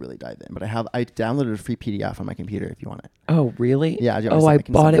until I like really dive in. But I downloaded a free PDF on my computer if you want it. Oh, really? Yeah, do you want Oh, me I to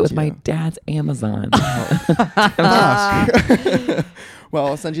send bought it it with to my you? dad's Amazon. Well,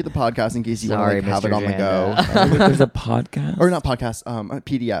 I'll send you the podcast in case you Sorry, want to like, have Mr. it on the go. Janda. There's a podcast? Or not podcast, a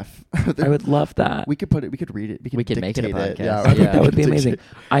PDF. I would love that. We could read it. We could make it a dictate podcast. Yeah, Yeah. That would be Dictate amazing. it.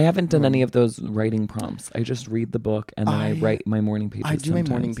 I haven't done any of those writing prompts. I just read the book and then I write my morning pages. I do my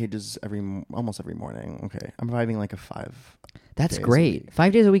morning sometimes. pages almost every morning. Okay, I'm vibing like a 5. That's days a great. week.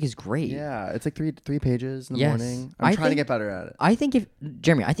 5 days a week is great. Yeah, it's like three pages in the Yes. morning. I I'm trying to think- get better at it. I think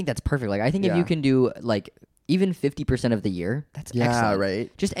Jeremy, I think that's perfect. Like I think if Yeah. you can do like even 50% of the year, that's Yeah, excellent.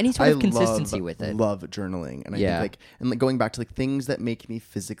 right. Just any sort of consistency with it. Love journaling, and I Yeah. think like going back to like things that make me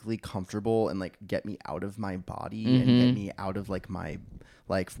physically comfortable and like get me out of my body and get me out of like my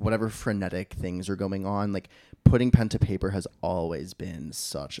like whatever frenetic things are going on. Like putting pen to paper has always been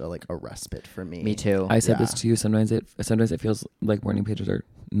such a like a respite for me. Me too. I said this Yeah. to you. Sometimes it feels like morning pages are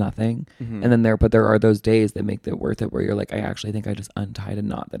nothing, and then there are those days that make it worth it, where you're like, I actually think I just untied a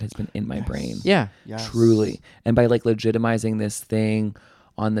knot that has been in my brain. yeah. Yes. Truly. And by like legitimizing this thing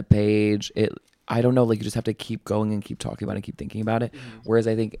on the page, I don't know, like you just have to keep going and keep talking about it and keep thinking about it. Whereas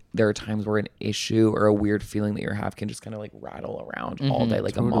I think there are times where an issue or a weird feeling that you have can just kind of like rattle around all day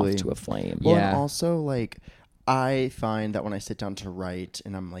like a Totally. moth to a flame. Well, Yeah. and also like I find that when I sit down to write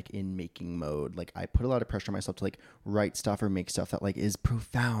and I'm like in making mode, like I put a lot of pressure on myself to like write stuff or make stuff that like is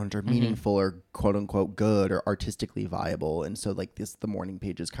profound or meaningful or quote unquote good or artistically viable. And so like the morning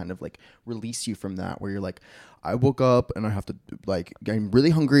pages kind of like release you from that, where you're like, I woke up and I have to like, I'm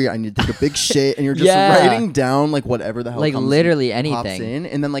really hungry. I need to take a big shit. And you're just writing down like whatever the hell like comes literally pops anything in.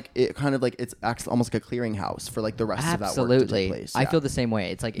 And then like it kind of like it's acts almost like a clearinghouse for like the rest of that work to absolutely. take place. I feel the same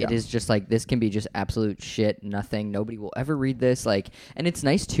way. It's like it is just like this can be just absolute shit, nothing. Nobody will ever read this. Like, and it's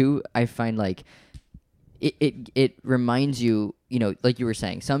nice too. I find like it reminds you, you know, like you were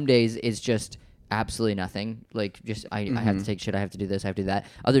saying, some days it's just absolutely nothing. Like just I have to take shit. I have to do this. I have to do that.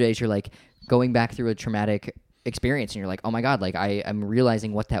 Other days you're like going back through a traumatic experience and you're like, oh my God, like I'm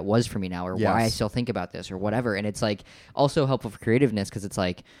realizing what that was for me now, or why I still think about this or whatever. And it's like also helpful for creativeness, because it's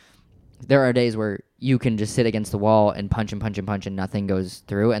like there are days where you can just sit against the wall and punch and punch and punch and nothing goes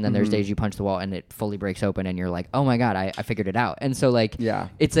through, and then there's days you punch the wall and it fully breaks open and you're like, oh my God, I figured it out. And so like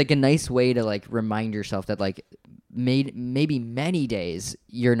it's like a nice way to like remind yourself that like maybe many days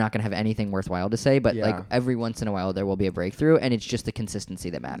you're not going to have anything worthwhile to say, but like every once in a while there will be a breakthrough, and it's just the consistency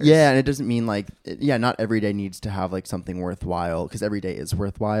that matters. And it doesn't mean like not every day needs to have like something worthwhile, because every day is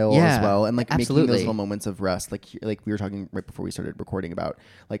worthwhile as well. And like making those little moments of rest, like we were talking right before we started recording about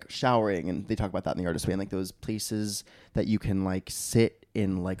like showering, and they talk about that in The Artist Way, and like those places that you can like sit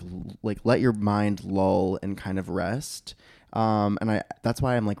in, like let your mind lull and kind of rest. And that's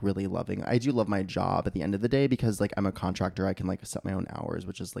why I'm like really I do love my job at the end of the day, because like I'm a contractor. I can like set my own hours,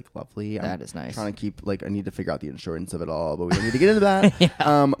 which is like lovely. That is nice. Trying to keep like, I need to figure out the insurance of it all, but we don't need to get into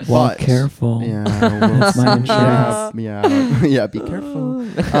that. Well, careful. Yeah. My insurance. Yeah. Be careful.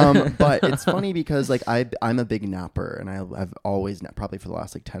 But it's funny because like I'm a big napper, and I've always probably for the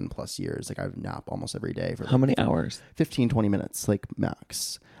last like 10 plus years, like I've nap almost every day for like, how many hours? 15-20 minutes, like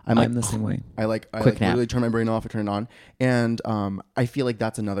max. I'm the same way. I literally turn my brain off, I turn it on, and I feel like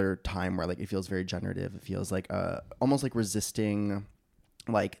that's another time where like it feels very generative. It feels like almost like resisting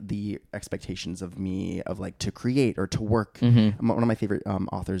like the expectations of me of like to create or to work. One of my favorite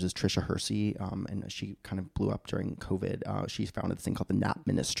authors is Trisha Hersey, and she kind of blew up during COVID. She founded this thing called the Nap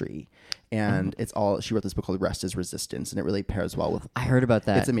Ministry, and she wrote this book called Rest is Resistance, and it really pairs well with. I heard about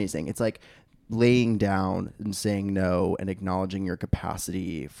that. It's amazing. It's like laying down and saying no and acknowledging your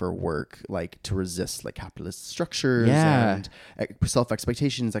capacity for work, like to resist like capitalist structures and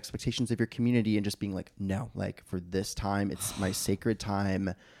expectations of your community, and just being like, no, like for this time, it's my sacred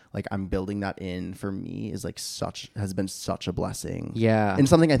time. Like I'm building that in for me is like has been such a blessing. Yeah. And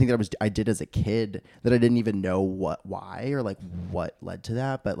something I think that I did as a kid that I didn't even know why or like what led to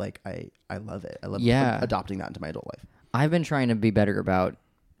that. But like, I love it. I love adopting that into my adult life. I've been trying to be better about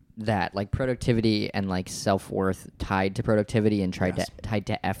that, like productivity and like self-worth tied to productivity and tied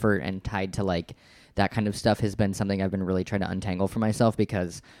to effort and tied to like that kind of stuff has been something I've been really trying to untangle for myself,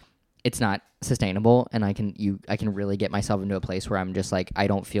 because it's not sustainable, and I can really get myself into a place where I'm just like, I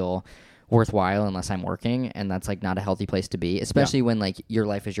don't feel worthwhile unless I'm working, and that's like not a healthy place to be, especially when like your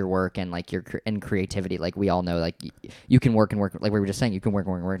life is your work, and like your and creativity, like we all know, like you can work and work, like we were just saying, you can work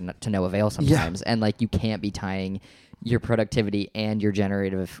to no avail sometimes, and like you can't be tying your productivity and your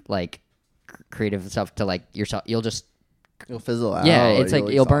generative like creative stuff to like yourself. You'll fizzle out. Yeah, it's like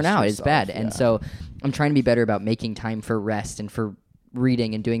you'll burn out. It's bad. And so I'm trying to be better about making time for rest and for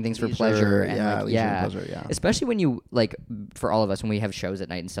reading and doing things for pleasure, and pleasure, especially when you like, for all of us when we have shows at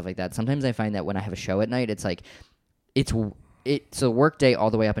night and stuff like that, sometimes I find that when I have a show at night, it's like it's a work day all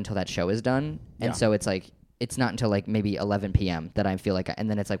the way up until that show is done, and so it's like it's not until like maybe 11 p.m. that I feel like, and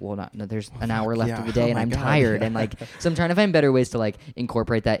then it's like, well, no, there's an hour left of the day, and I'm tired, and like, so I'm trying to find better ways to like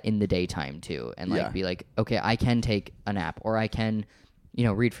incorporate that in the daytime too, and like be like, okay, I can take a nap, or I can, you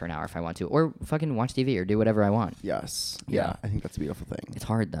know, read for an hour if I want to, or fucking watch TV or do whatever I want. Yes. Yeah. I think that's a beautiful thing. It's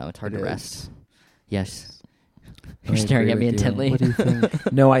hard though. It's hard to rest. Yes. You're staring at me intently. What do you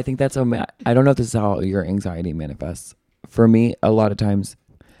think? No, I think that's I don't know if this is how your anxiety manifests. For me, a lot of times,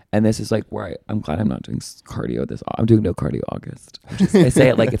 and this is like where I'm glad I'm not doing cardio I'm doing no cardio August. I say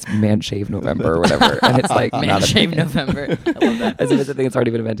it like it's man shave November or whatever. And it's like man shave November. I love that. As if it's a thing that's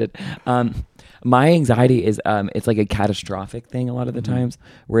already been invented. My anxiety is it's like a catastrophic thing a lot of the times,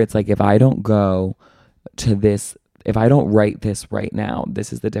 where it's like, if I don't go to this, if I don't write this right now,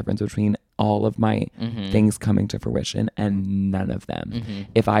 this is the difference between all of my things coming to fruition and none of them.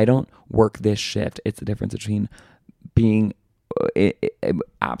 If I don't work this shift, it's the difference between being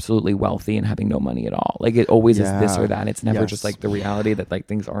absolutely wealthy and having no money at all. Like it always is this or that. It's never just like the reality that like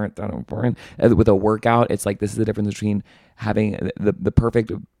things aren't that important. With a workout, it's like, this is the difference between having the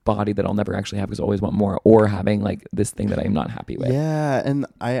perfect body that I'll never actually have because I always want more, or having like this thing that I'm not happy with. Yeah. And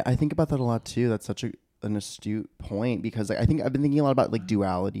I think about that a lot too. That's an astute point, because like I think I've been thinking a lot about like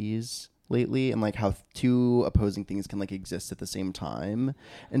dualities lately, and like how two opposing things can like exist at the same time.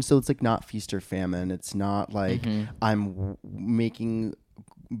 And so it's like not feast or famine. It's not like I'm making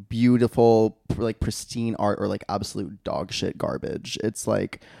beautiful, like pristine art or like absolute dog shit garbage. It's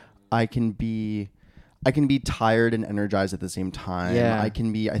like I can be tired and energized at the same time. Yeah. I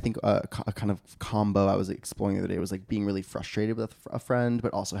can be, I think a kind of combo I was exploring the other day was like being really frustrated with a friend,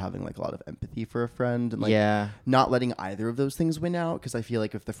 but also having like a lot of empathy for a friend, and like not letting either of those things win out. Because I feel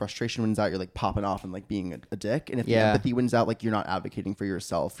like if the frustration wins out, you're like popping off and like being a dick. And if the empathy wins out, like you're not advocating for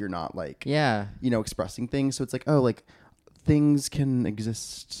yourself. You're not like, expressing things. So it's like, oh, like things can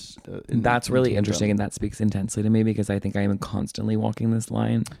exist. That's really interesting, and that speaks intensely to me, because I think I am constantly walking this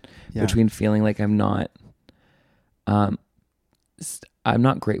line between feeling like I'm not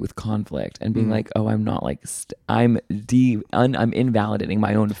great with conflict, and being like, oh, I'm not like I'm invalidating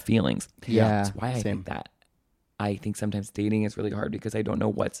my own feelings. That's why I think that. I think sometimes dating is really hard, because I don't know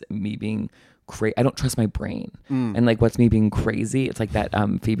what's me being crazy. I don't trust my brain. And like what's me being crazy. It's like that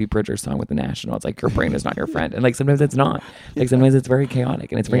Phoebe Bridgers song with The National. It's like your brain is not your friend. And like sometimes it's not. Like sometimes it's very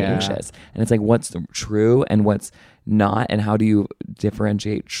chaotic and it's very anxious. And it's like what's true and what's not, and how do you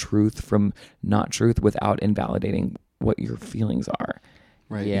differentiate truth from not truth without invalidating what your feelings are.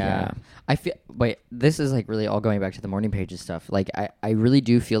 Right. Yeah. I feel, this is like really all going back to the morning pages stuff. Like I really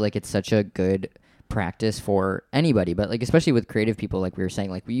do feel like it's such a good practice for anybody, but like especially with creative people, like we were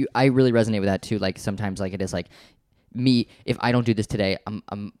saying, like I really resonate with that too. Like sometimes like it is like me, if I don't do this today,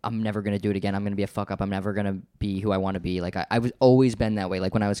 I'm never gonna do it again. I'm gonna be a fuck up. I'm never gonna be who I want to be. Like I was always been that way.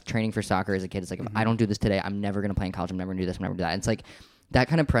 Like when I was training for soccer as a kid, it's like if I don't do this today, I'm never gonna play in college. I'm never gonna do this. I'm never gonna do that. And it's like that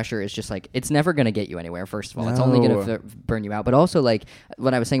kind of pressure is just like, it's never going to get you anywhere. First of all, it's only going to burn you out. But also like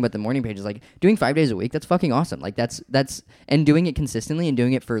what I was saying about the morning pages, like doing 5 days a week, that's fucking awesome. Like that's, and doing it consistently and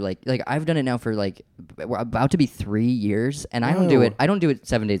doing it for like I've done it now for like, we're about to be 3 years, and I don't do it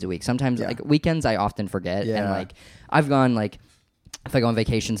 7 days a week. Sometimes like weekends I often forget. And like I've gone like, if I go on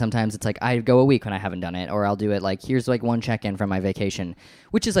vacation, sometimes it's like I go a week when I haven't done it, or I'll do it like, here's like one check-in from my vacation,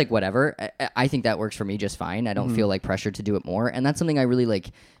 which is like whatever. I think that works for me just fine. I don't feel like pressured to do it more. And that's something I really like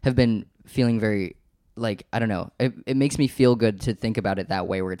have been feeling very like, I don't know. It makes me feel good to think about it that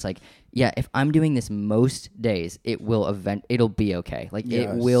way, where it's like, yeah, if I'm doing this most days, it'll be okay. Like it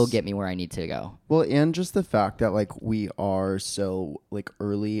will get me where I need to go. Well, and just the fact that like we are so like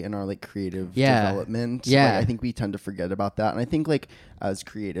early in our like creative development. Yeah. Like, I think we tend to forget about that. And I think like as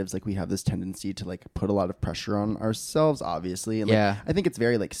creatives, like we have this tendency to like put a lot of pressure on ourselves, obviously. And like, I think it's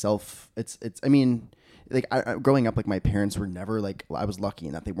very like I mean, like growing up, like my parents were never like, I was lucky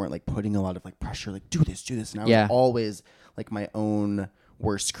in that they weren't like putting a lot of like pressure, like do this. And I was always like my own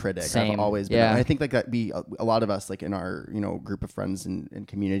worst critic. Same. I've always been. And I think like that a lot of us like in our, group of friends and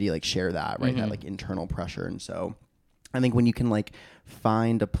community, like share that, right? That like internal pressure. And so I think when you can like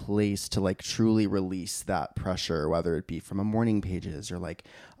find a place to like truly release that pressure, whether it be from a morning pages or like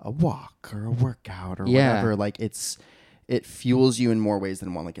a walk or a workout or whatever, like it fuels you in more ways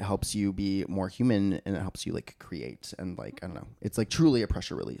than one. Like it helps you be more human, and it helps you like create, and like, I don't know, it's like truly a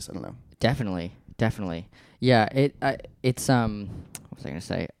pressure release. I don't know. Definitely. Yeah. It's what was I gonna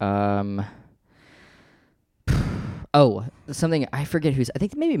say? Something I forget I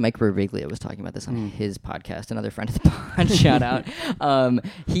think maybe Mike Birbiglia was talking about this on his podcast. Another friend of the pod, shout out.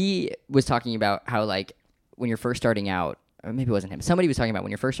 He was talking about how like when you're first starting out, or maybe it wasn't him. Somebody was talking about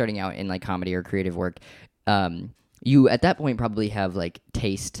when you're first starting out in like comedy or creative work. You at that point probably have like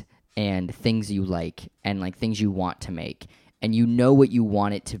taste and things you like and like things you want to make, and you know what you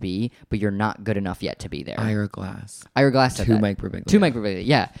want it to be, but you're not good enough yet to be there. Ira Glass said that. Mike Birbiglia.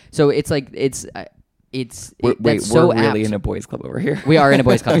 Yeah. So it's like we're really apt. in a boys club over here. We are in a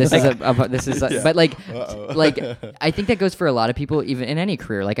boys club. But like I think that goes for a lot of people, even in any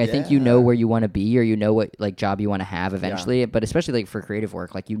career. Like I think you know where you want to be, or you know what like job you want to have eventually. But especially like for creative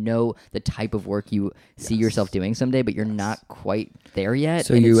work, like you know the type of work you see yourself doing someday, but you're not quite there yet.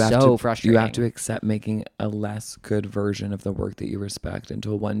 So it's frustrating. You have to accept making a less good version of the work that you respect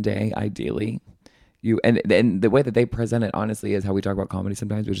until one day, ideally. And the way that they present it, honestly, is how we talk about comedy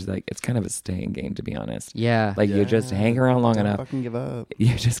sometimes, which is like it's kind of a staying game, to be honest. Yeah. Like you just hang around long enough. Fucking give up.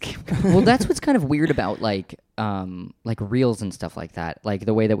 You just keep going. Well, that's what's kind of weird about like reels and stuff like that. Like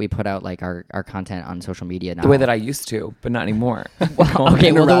the way that we put out like our content on social media now. The way that I used to, but not anymore.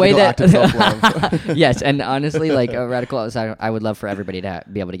 Okay, well the way that yes, and honestly, like a radical outside, I would love for everybody to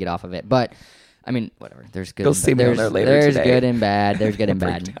be able to get off of it, but. I mean, whatever. There's good. You'll see me on there later There's today. good and bad. There's good and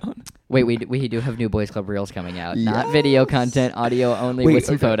bad. Wait, we do have new Boys Club Reels coming out. Not video content, audio only with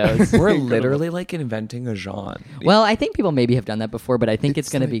some photos. We're literally like inventing a genre. Well, I think people maybe have done that before, but I think it's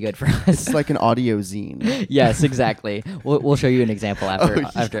going to be good for us. It's like an audio zine. Yes, exactly. We'll show you an example after.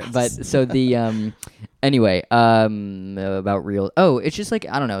 After. But so the anyway about Reels. Oh, it's just like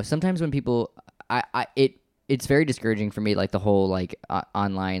I don't know. Sometimes when people it's very discouraging for me, like the whole like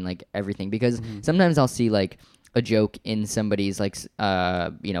online like everything, because sometimes I'll see like a joke in somebody's like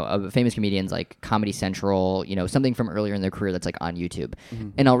a famous comedian's like Comedy Central, something from earlier in their career that's like on YouTube,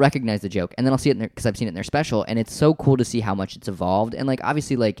 and I'll recognize the joke, and then I'll see it because I've seen it in their special, and it's so cool to see how much it's evolved, and like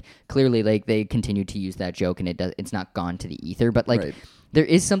obviously like clearly like they continue to use that joke, and it's not gone to the ether, but like. Right. There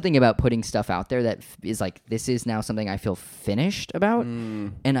is something about putting stuff out there that is like, this is now something I feel finished about,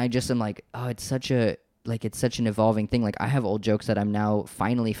 and I just am like, oh, it's such an evolving thing. Like I have old jokes that I'm now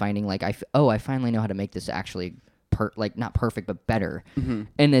finally finding like I finally know how to make this actually not perfect but better.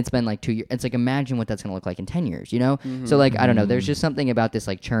 And it's been like 2 years. It's like, imagine what that's gonna look like in 10 years, So like I don't know. There's just something about this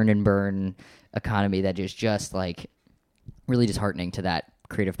like churn and burn economy that is just like really disheartening to that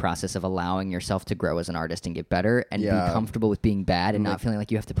creative process of allowing yourself to grow as an artist and get better and be comfortable with being bad and not feeling like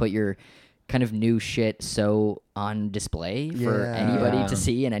you have to put your kind of new shit so on display for anybody to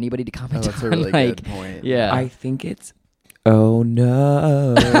see and anybody to comment on. That's a really good point. Yeah. I think it's oh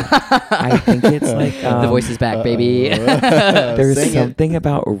no. I think it's like the voice is back, baby. There's something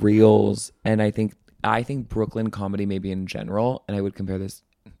about Reels, and I think Brooklyn comedy maybe in general, and I would compare this,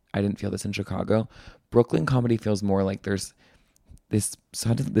 I didn't feel this in Chicago. Brooklyn comedy feels more like there's this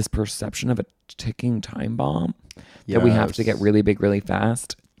perception of a ticking time bomb that we have to get really big really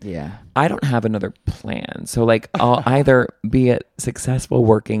fast. Yeah. I don't have another plan. So like I'll either be a successful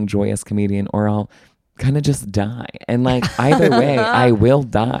working joyous comedian or I'll kind of just die. And like either way I will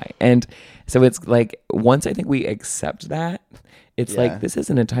die. And so it's like once I think we accept that, it's like this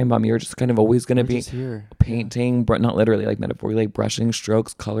isn't a time bomb. You're just kind of always going to be painting, but not literally, like metaphorically, like brushing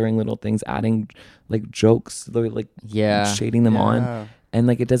strokes, coloring little things, adding like jokes, like shading them on, and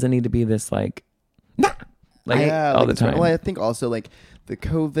like it doesn't need to be this like all the time. Well, I think also like the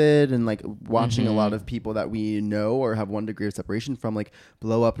COVID and like watching a lot of people that we know or have one degree of separation from like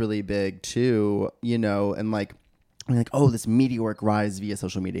blow up really big too, and like. Like, oh, this meteoric rise via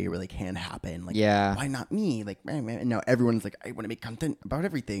social media really can happen. Like, why not me? Like, and now everyone's like, I want to make content about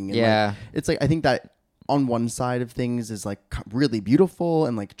everything. And like, it's like, I think that on one side of things is like really beautiful,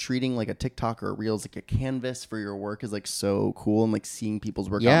 and like treating like a TikTok or a Reels like a canvas for your work is like so cool, and like seeing people's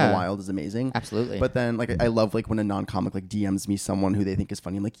work out in the wild is amazing. Absolutely. But then like I love like when a non-comic like DMs me someone who they think is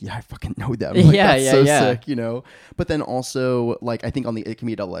funny. I'm like, yeah, I fucking know them. Like, that's so sick, But then also like I think it can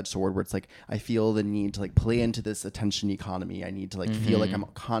be a double-edged sword where it's like I feel the need to like play into this attention economy. I need to like feel like I'm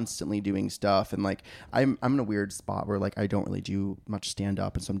constantly doing stuff, and like I'm in a weird spot where like I don't really do much stand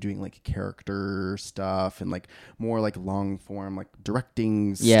up, and so I'm doing like character stuff and like more like long form like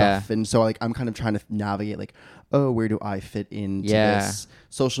directing stuff, and so like I'm kind of trying to navigate like, oh, where do I fit into this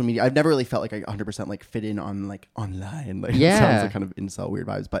social media? I've never really felt like I 100% like fit in on like online. Like it sounds like kind of incel weird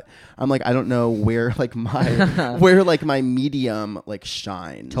vibes, but I'm like I don't know where like my medium like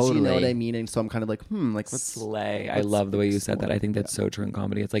shines. Totally. You know what I mean? And so I'm kind of like like let's slay. I love the way you said that. I think that's so true in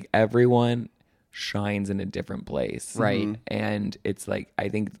comedy. It's like everyone shines in a different place, right? And it's like I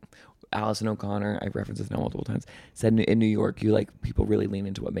think Allison O'Connor, I've referenced this now multiple times, said in New York, people really lean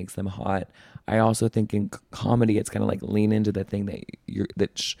into what makes them hot. I also think in comedy, it's kind of like lean into the thing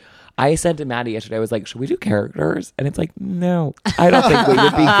that I said to Maddie yesterday, I was like, should we do characters? And it's like, no, I don't think we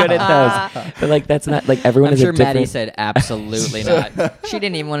would be good at those. But like, that's not like everyone I'm is sure a different... Maddie said absolutely not. She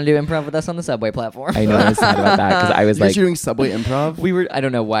didn't even want to do improv with us on the subway platform. I know, I was sad about that because I was You're like... doing subway improv? I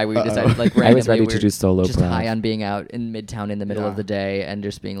don't know why we decided like randomly. I was ready to do solo just improv. high on being out in Midtown in the middle of the day and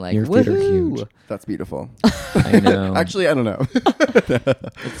just being like, your theater huge. That's beautiful. I know. Actually, I don't know.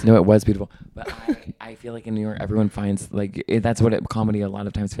 No, it was beautiful. But I feel like in New York, everyone finds like that's what comedy a lot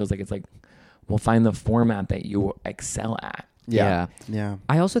of times feels like. It's like, we'll find the format that you excel at. Yeah.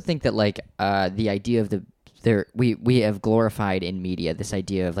 I also think that like the idea of we have glorified in media this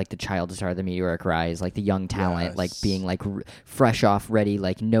idea of like the child star, the meteoric rise, like the young talent, like being like fresh off, ready,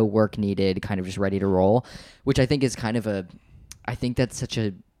 like no work needed, kind of just ready to roll, which I think is kind of I think that's such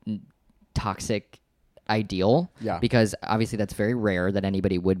a toxic ideal, because obviously that's very rare that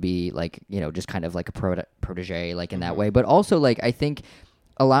anybody would be like, just kind of like a protege like in that way, but also like I think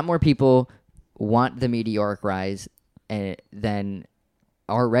a lot more people want the meteoric rise and then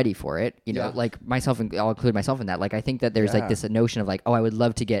are ready for it, like myself, and I'll include myself in that. Like I think that there's like this notion of like, oh, I would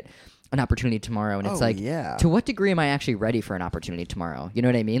love to get an opportunity tomorrow, and it's to what degree am I actually ready for an opportunity tomorrow? You know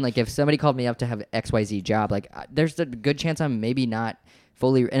what I mean? Like if somebody called me up to have XYZ job, like there's a good chance I'm maybe not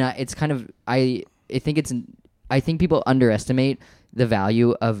fully, and it's kind of I think people underestimate the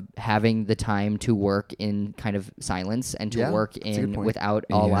value of having the time to work in kind of silence and to work in without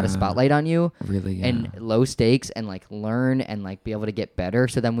a lot of spotlight on you. Really, yeah. And low stakes and like learn and like be able to get better.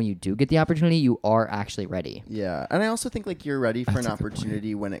 So then when you do get the opportunity, you are actually ready. Yeah. And I also think like you're ready for an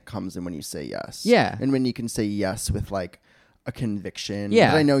opportunity when it comes and when you say yes. Yeah. And when you can say yes with like a conviction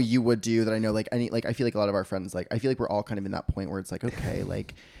that I know you would do, that I know like I feel like a lot of our friends, like I feel like we're all kind of in that point where it's like, okay,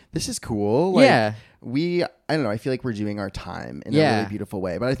 like this is cool. Like, I don't know, I feel like we're doing our time in a really beautiful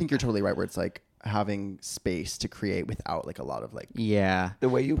way. But I think you're totally right where it's like having space to create without like a lot of like the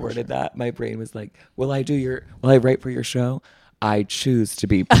way you worded that, my brain was like, will I write for your show? I choose to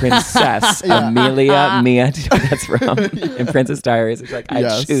be Princess Amelia Mia. Do you know what that's from? In Princess Diaries, it's like,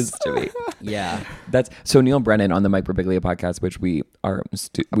 I choose to be. Yeah. That's so Neil Brennan on the Mike Birbiglia podcast, which we are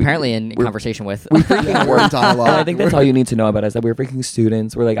apparently in conversation with. We freaking work dialogue. I think that's all you need to know about us, that we're freaking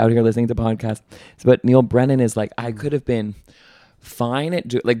students. We're like out here listening to podcasts. But Neil Brennan is like, I could have been fine at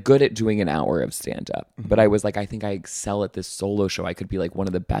good at doing an hour of stand-up, but I was like, I think I excel at this solo show. I could be like one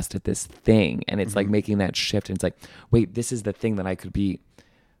of the best at this thing. And it's like making that shift, and it's like, wait, this is the thing that I could be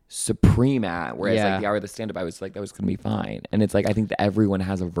supreme at, whereas like the hour of the stand-up, I was like, that was gonna be fine. And it's like, I think that everyone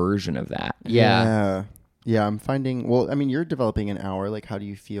has a version of that. Yeah, I'm finding, well, I mean, you're developing an hour. Like, how do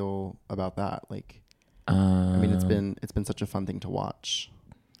you feel about that? Like, I mean, it's been such a fun thing to watch.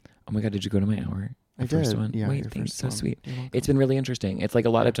 Oh my god, did you go to my hour? I first did. one. Yeah, wait, thanks, so one. sweet. It's been really interesting. It's like a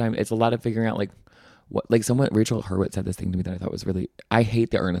lot of time. It's a lot of figuring out like what, like Rachel Hurwitz said this thing to me that I thought was really, I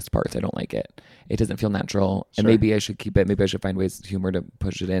hate the earnest parts. I don't like it. It doesn't feel natural. And maybe I should keep it. Maybe I should find ways, humor to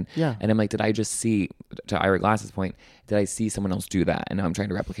push it in. Yeah. And I'm like, did I just see, to Ira Glass's point, did I see someone else do that? And now I'm trying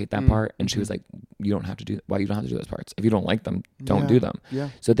to replicate that part. And she was like, you don't have to do those parts. If you don't like them, don't do them. Yeah.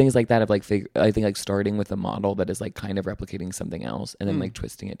 So things like that of like, I think like starting with a model that is like kind of replicating something else and then like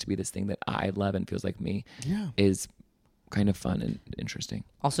twisting it to be this thing that I love and feels like me is kind of fun and interesting.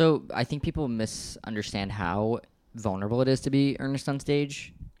 Also, I think people misunderstand how vulnerable it is to be earnest on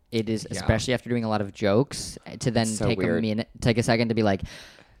stage. It is, especially after doing a lot of jokes, to then take a second to be like,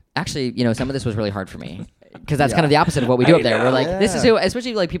 actually, you know, some of this was really hard for me. Because that's kind of the opposite of what we do up there. We're like, this is who,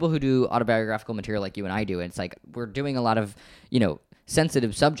 especially like people who do autobiographical material like you and I do. And it's like, we're doing a lot of, you know,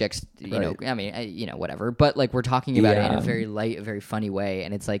 sensitive subjects, you know, I mean, you know, whatever. But like, we're talking about it in a very light, very funny way.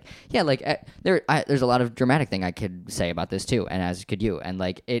 And it's like, like there's a lot of dramatic thing I could say about this too. And as could you. And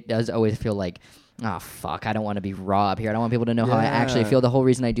like, it does always feel like, oh, fuck, I don't want to be raw up here. I don't want people to know how I actually feel. The whole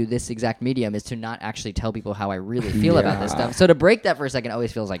reason I do this exact medium is to not actually tell people how I really feel about this stuff. So to break that for a second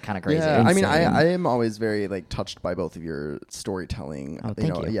always feels like kind of crazy. Yeah, I mean, I am always very like touched by both of your storytelling. Oh,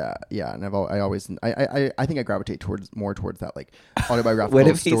 thank you. Yeah. And I think I gravitate more towards that like autobiographical What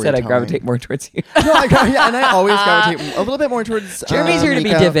if he said I gravitate more towards you? No, and I always gravitate a little bit more towards Jeremy's here to be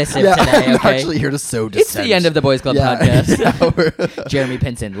divisive today, okay? I'm actually here to sow dissent. It's the end of the Boys Club podcast. Jeremy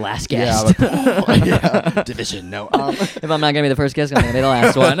Pinson, last guest. Division. No. If I'm not gonna be the first guest, I'm gonna be the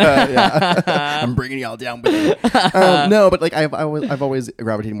last one. I'm bringing y'all down with it. No, but like I've always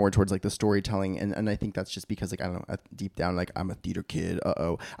gravitated more towards like the storytelling, and I think that's just because like I don't know, deep down like I'm a theater kid.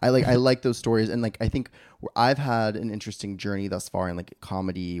 I like those stories, and like I think I've had an interesting journey thus far in like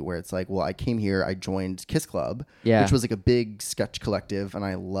comedy where it's like, well, I came here, I joined Kiss Club, which was like a big sketch collective, and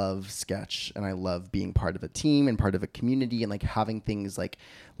I love sketch, and I love being part of a team and part of a community, and like having things like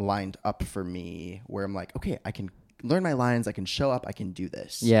lined up for me where I'm like, okay, I can learn my lines, I can show up, I can do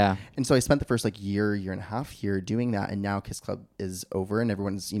this. Yeah. And so I spent the first like year and a half here doing that, and now Kiss Club is over and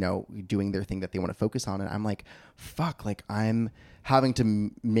everyone's, you know, doing their thing that they want to focus on, and I'm like, fuck, like I'm having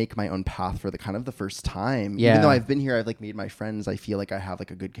to make my own path for the kind of the first time. Even though I've been here, I've like made my friends, I feel like I have like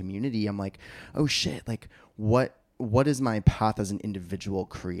a good community. I'm like, oh shit, like what is my path as an individual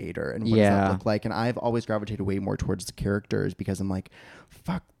creator, and what does that look like? And I've always gravitated way more towards the characters because I'm like,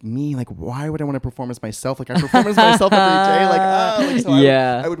 fuck me, like why would I want to perform as myself? Like I perform as myself every day,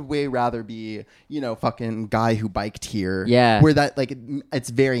 I would way rather be, you know, fucking guy who biked here, where that like it's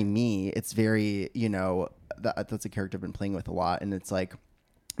very me, it's very, you know, that's a character I've been playing with a lot, and it's like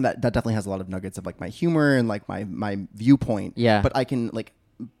that definitely has a lot of nuggets of like my humor and like my viewpoint, but I can like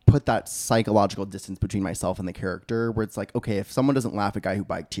put that psychological distance between myself and the character where it's like, okay, if someone doesn't laugh at guy who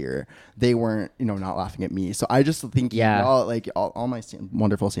biked here, they weren't, you know, not laughing at me. So I just think all my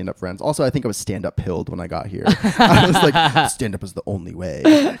wonderful stand-up friends. Also, I think I was stand-up pilled when I got here. I was like, stand-up is the only way,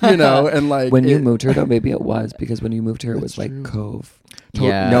 you know. And like when you moved here though, maybe it was, because when you moved here it was like Cove.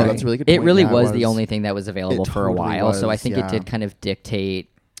 No, that's a really good point. It really was the only thing that was available for a while. So I think it did kind of dictate,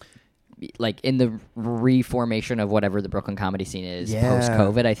 like in the reformation of whatever the Brooklyn comedy scene is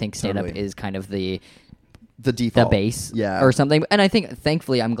post-COVID, I think stand-up is kind of the the default, base, yeah, or something. And I think,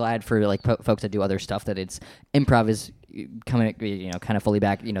 thankfully, I'm glad for like folks that do other stuff that it's improv is coming, kind of fully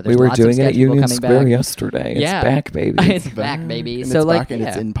back. There's We were lots doing of it at sketch people Union coming Square back. yesterday. Yeah. It's back, baby. It's back, baby. And So it's like, back and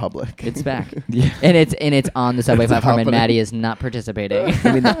it's in public. It's back. Yeah. and it's on the subway It's platform, and happening. Maddie is not participating.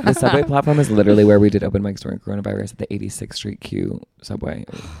 I mean, the subway platform is literally where we did open mics during coronavirus at the 86th Street Q subway.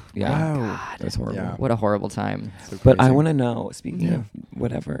 Yeah. Wow. It was horrible. Yeah. What a horrible time. So But I crazy. want to know, speaking of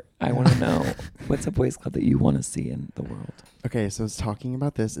whatever, I want to know what's a boys club that you want to see in the world? Okay, so I was talking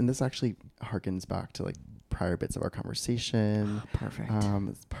about this, and this actually harkens back to like prior bits of our conversation. Perfect.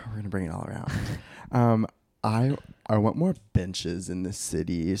 We're gonna bring it all around. I want more benches in the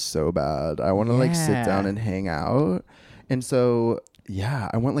city so bad. I want to like sit Yeah. down and hang out, and so yeah,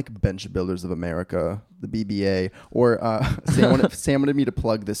 I want like Bench Builders of America, the BBA, or Sam wanted me to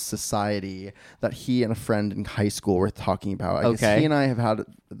plug this society that he and a friend in high school were talking about. I guess Okay. he and I have had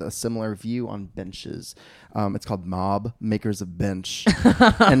a similar view on benches. It's called Mob, Makers of Bench,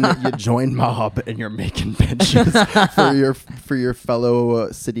 and you join Mob and you're making benches for your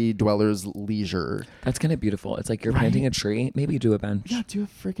fellow city dwellers' leisure. That's kind of beautiful. It's like you're Right? planting a tree. Maybe do a bench. Yeah, do a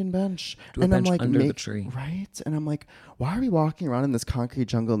freaking bench. Do a and bench I'm like, under the tree. Right? And I'm like, why are we walking around in this concrete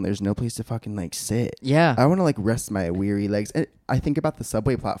jungle and there's no place to fucking like sit? Yeah. I want to like rest my weary legs. And I think about the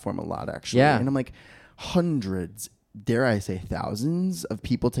subway platform a lot, actually. Yeah. And I'm like, hundreds, dare I say thousands of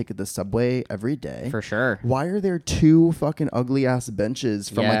people take the subway every day. For sure. Why are there two fucking ugly ass benches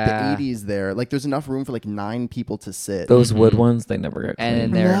from Yeah. like the 80s there? Like there's enough room for like 9 people to sit. Those wood Mhm. ones, they never get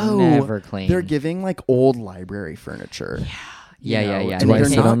And cleaned. they're No, never clean. They're giving like old library furniture. Yeah, you yeah, know, yeah. and Do I they're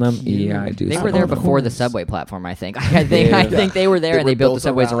sit not on them? cute. Yeah, I do. They sit were on there them. before the subway platform, I think. I think they were there and they built the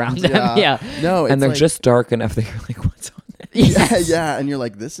subways around them. Yeah. No, it's And they're like, just dark enough that you're like, what's on this? yeah, Yes. yeah, and you're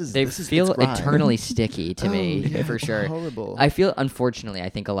like, this is They this is feel it's grime. eternally sticky to Oh, me, yeah, for it's sure. horrible. I feel, unfortunately, I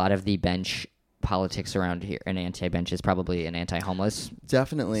think a lot of the bench politics around here, an anti-bench is probably an anti-homeless.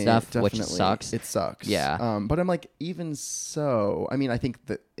 Definitely stuff, which definitely. sucks. It sucks. Yeah. But I'm like, even so, I mean, I think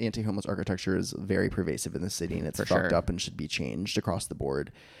that anti-homeless architecture is very pervasive in the city, and it's For fucked sure. up and should be changed across the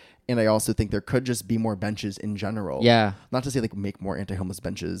board. And I also think there could just be more benches in general. Yeah. Not to say like make more anti-homeless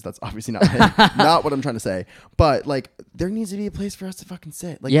benches. That's obviously not not what I'm trying to say. But like there needs to be a place for us to fucking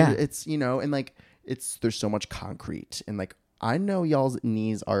sit. Like Yeah. it's and like there's so much concrete and like I know y'all's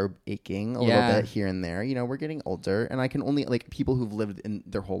knees are aching a Yeah. little bit here and there. We're getting older, and I can only like people who've lived in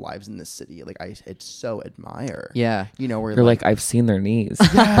their whole lives in this city. Like it's so admire. Yeah. We're You're like, I've seen their knees.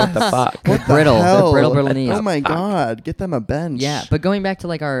 What the fuck? what the brittle. They're hell? brittle knees. Oh my god, get them a bench. Yeah, but going back to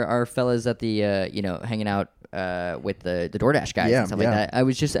like our fellas at the hanging out with the DoorDash guys Yeah, and stuff yeah. like that. I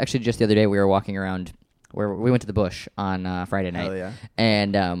was just the other day we were walking around where we went to the bush on Friday night. Hell yeah.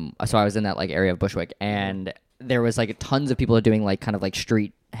 And so I was in that like area of Bushwick, and there was like tons of people doing like kind of like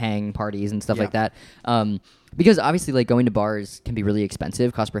street hang parties and stuff Yeah. like that. Because obviously like going to bars can be really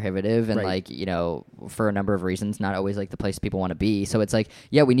expensive, cost prohibitive, and Right. like, for a number of reasons, not always like the place people want to be. So it's like,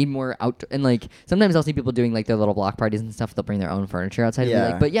 yeah, we need more out, and like sometimes I'll see people doing like their little block parties and stuff. They'll bring their own furniture outside. And be Yeah.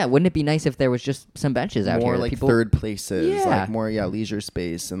 like, but yeah, wouldn't it be nice if there was just some benches out more here? like People, third places, Yeah. like more leisure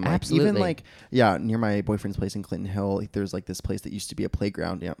space, and like Absolutely. even like near my boyfriend's place in Clinton Hill, like, there's like this place that used to be a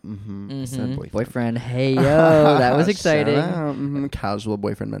playground. Yeah, I said boyfriend. Hey yo, that was exciting. Shout out. Casual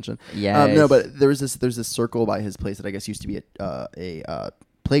boyfriend mention. Yes. No, but there's this circle by his place that I guess used to be a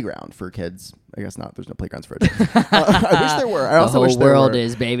playground for kids. I guess not. There's no playgrounds for kids. I wish there were. I The also whole wish there world were.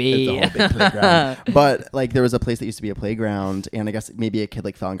 is, baby. It's a whole big playground. But like there was a place that used to be a playground, and I guess maybe a kid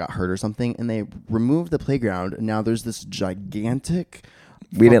like fell and got hurt or something, and they removed the playground, and now there's this gigantic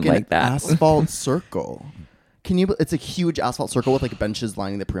We didn't fucking like that. asphalt circle. It's a huge asphalt circle with like benches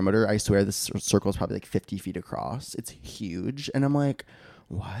lining the perimeter. I swear this circle is probably like 50 feet across. It's huge, and I'm like,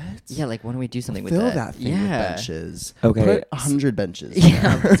 what? Yeah, like why don't we do something with Fill that? that thing with benches. Okay. Put 100 benches.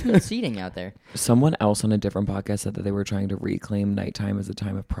 Yeah, put some seating out there. Someone else on a different podcast said that they were trying to reclaim nighttime as a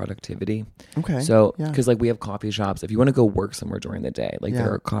time of productivity. Okay. So, yeah. because like we have coffee shops, if you want to go work somewhere during the day, like Yeah.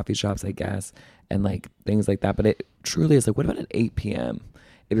 there are coffee shops, I guess, and like things like that. But it truly is like, what about at 8 p.m.?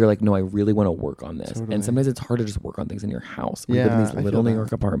 If you're like, no, I really want to work on this. Totally. And sometimes it's hard to just work on things in your house. We live in Yeah, these I little feel New that.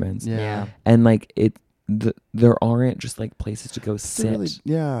 York apartments. Yeah. And like there aren't just like places to go sit.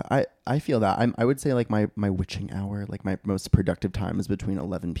 I feel that. I would say like my witching hour, like my most productive time is between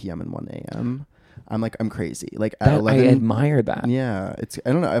 11 p.m. and 1 a.m. I'm crazy. Like at I 11. admire that. Yeah,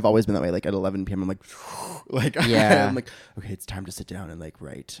 I don't know. I've always been that way. Like at 11 p.m. I'm like, Yeah. I'm like, okay, it's time to sit down and like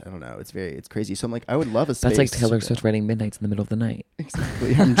write. I don't know. It's crazy. So I'm like, I would love a space. That's like to Taylor sit Swift writing Midnights in the middle of the night. down.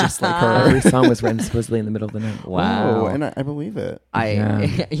 Exactly. I'm just like her. Every song was written supposedly in the middle of the night. Wow. Oh, and I believe it.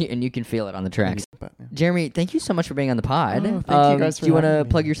 Yeah. And you can feel it on the tracks. But yeah. Jeremy, thank you so much for being on the pod. Oh, thank you guys for Do you want to having me.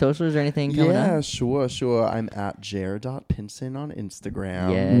 plug your socials or anything coming Yeah, up? sure. I'm at jer.pinson on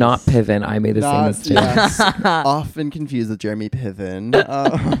Instagram. Yes. Not Piven. I made the same mistake. Yes, often confused with Jeremy Piven.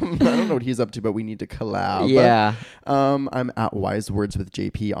 I don't know what he's up to, but we need to collab. Yeah. I'm at Wise Words with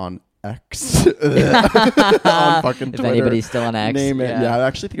JP on X. On fucking If Twitter. anybody's still on X. Name it. Yeah, I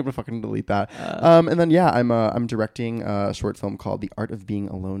actually think I'm gonna fucking delete that. And then I'm directing a short film called The Art of Being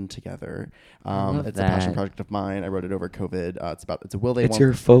Alone Together. love It's a passion that. project of mine. I wrote it over COVID. It's a will they It's won't.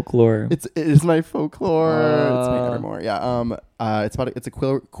 your folklore. It is my folklore. It's my Oh. evermore. Yeah. It's a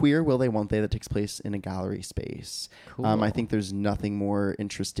queer will they won't they that takes place in a gallery space. Cool. I think there's nothing more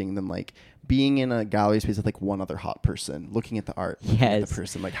interesting than like being in a gallery space with like one other hot person, looking at the art, looking at Yes. the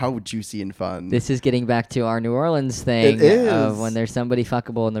person. Like how juicy and fun. This is getting back to our New Orleans thing It of is. when there's somebody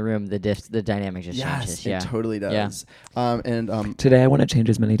fuckable in the room, the dynamic just yes, changes. it Yeah. totally Yeah. does. And Today, I want to change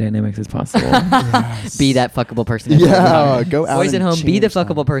as many dynamics as possible. Be that fuckable person. In the yeah, room. go out. Boys at and home, be the change them.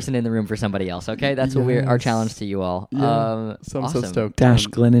 fuckable person in the room for somebody else. Okay, that's what our Yes. challenge to you all. Yeah. So I'm awesome. so stoked. Dash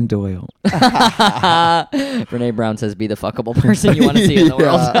Glennon Doyle. Renee Brown says, "Be the fuckable person you want to see in the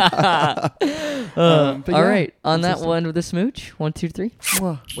world." But all yeah, right, on I'm that so one with a smooch. 1, 2, 3.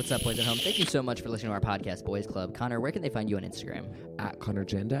 Mwah. What's up, boys at home? Thank you so much for listening to our podcast, Boys Club. Connor, where can they find you on Instagram? At Connor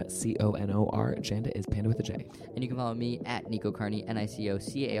Janda, CONOR. Janda is Panda with a J. And you can follow me at Nico Carney,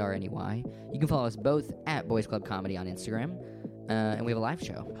 NicoCarney. You can follow us both at Boys Club Comedy on Instagram. And we have a live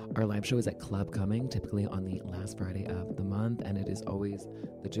show. Our live show is at Club Coming, typically on the last Friday of the month, and it is always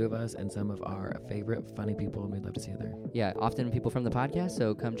the two of us and some of our favorite funny people, and we'd love to see you there. Yeah, often people from the podcast,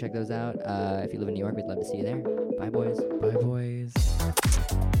 so come check those out. If you live in New York, we'd love to see you there. Bye, boys. Bye, boys.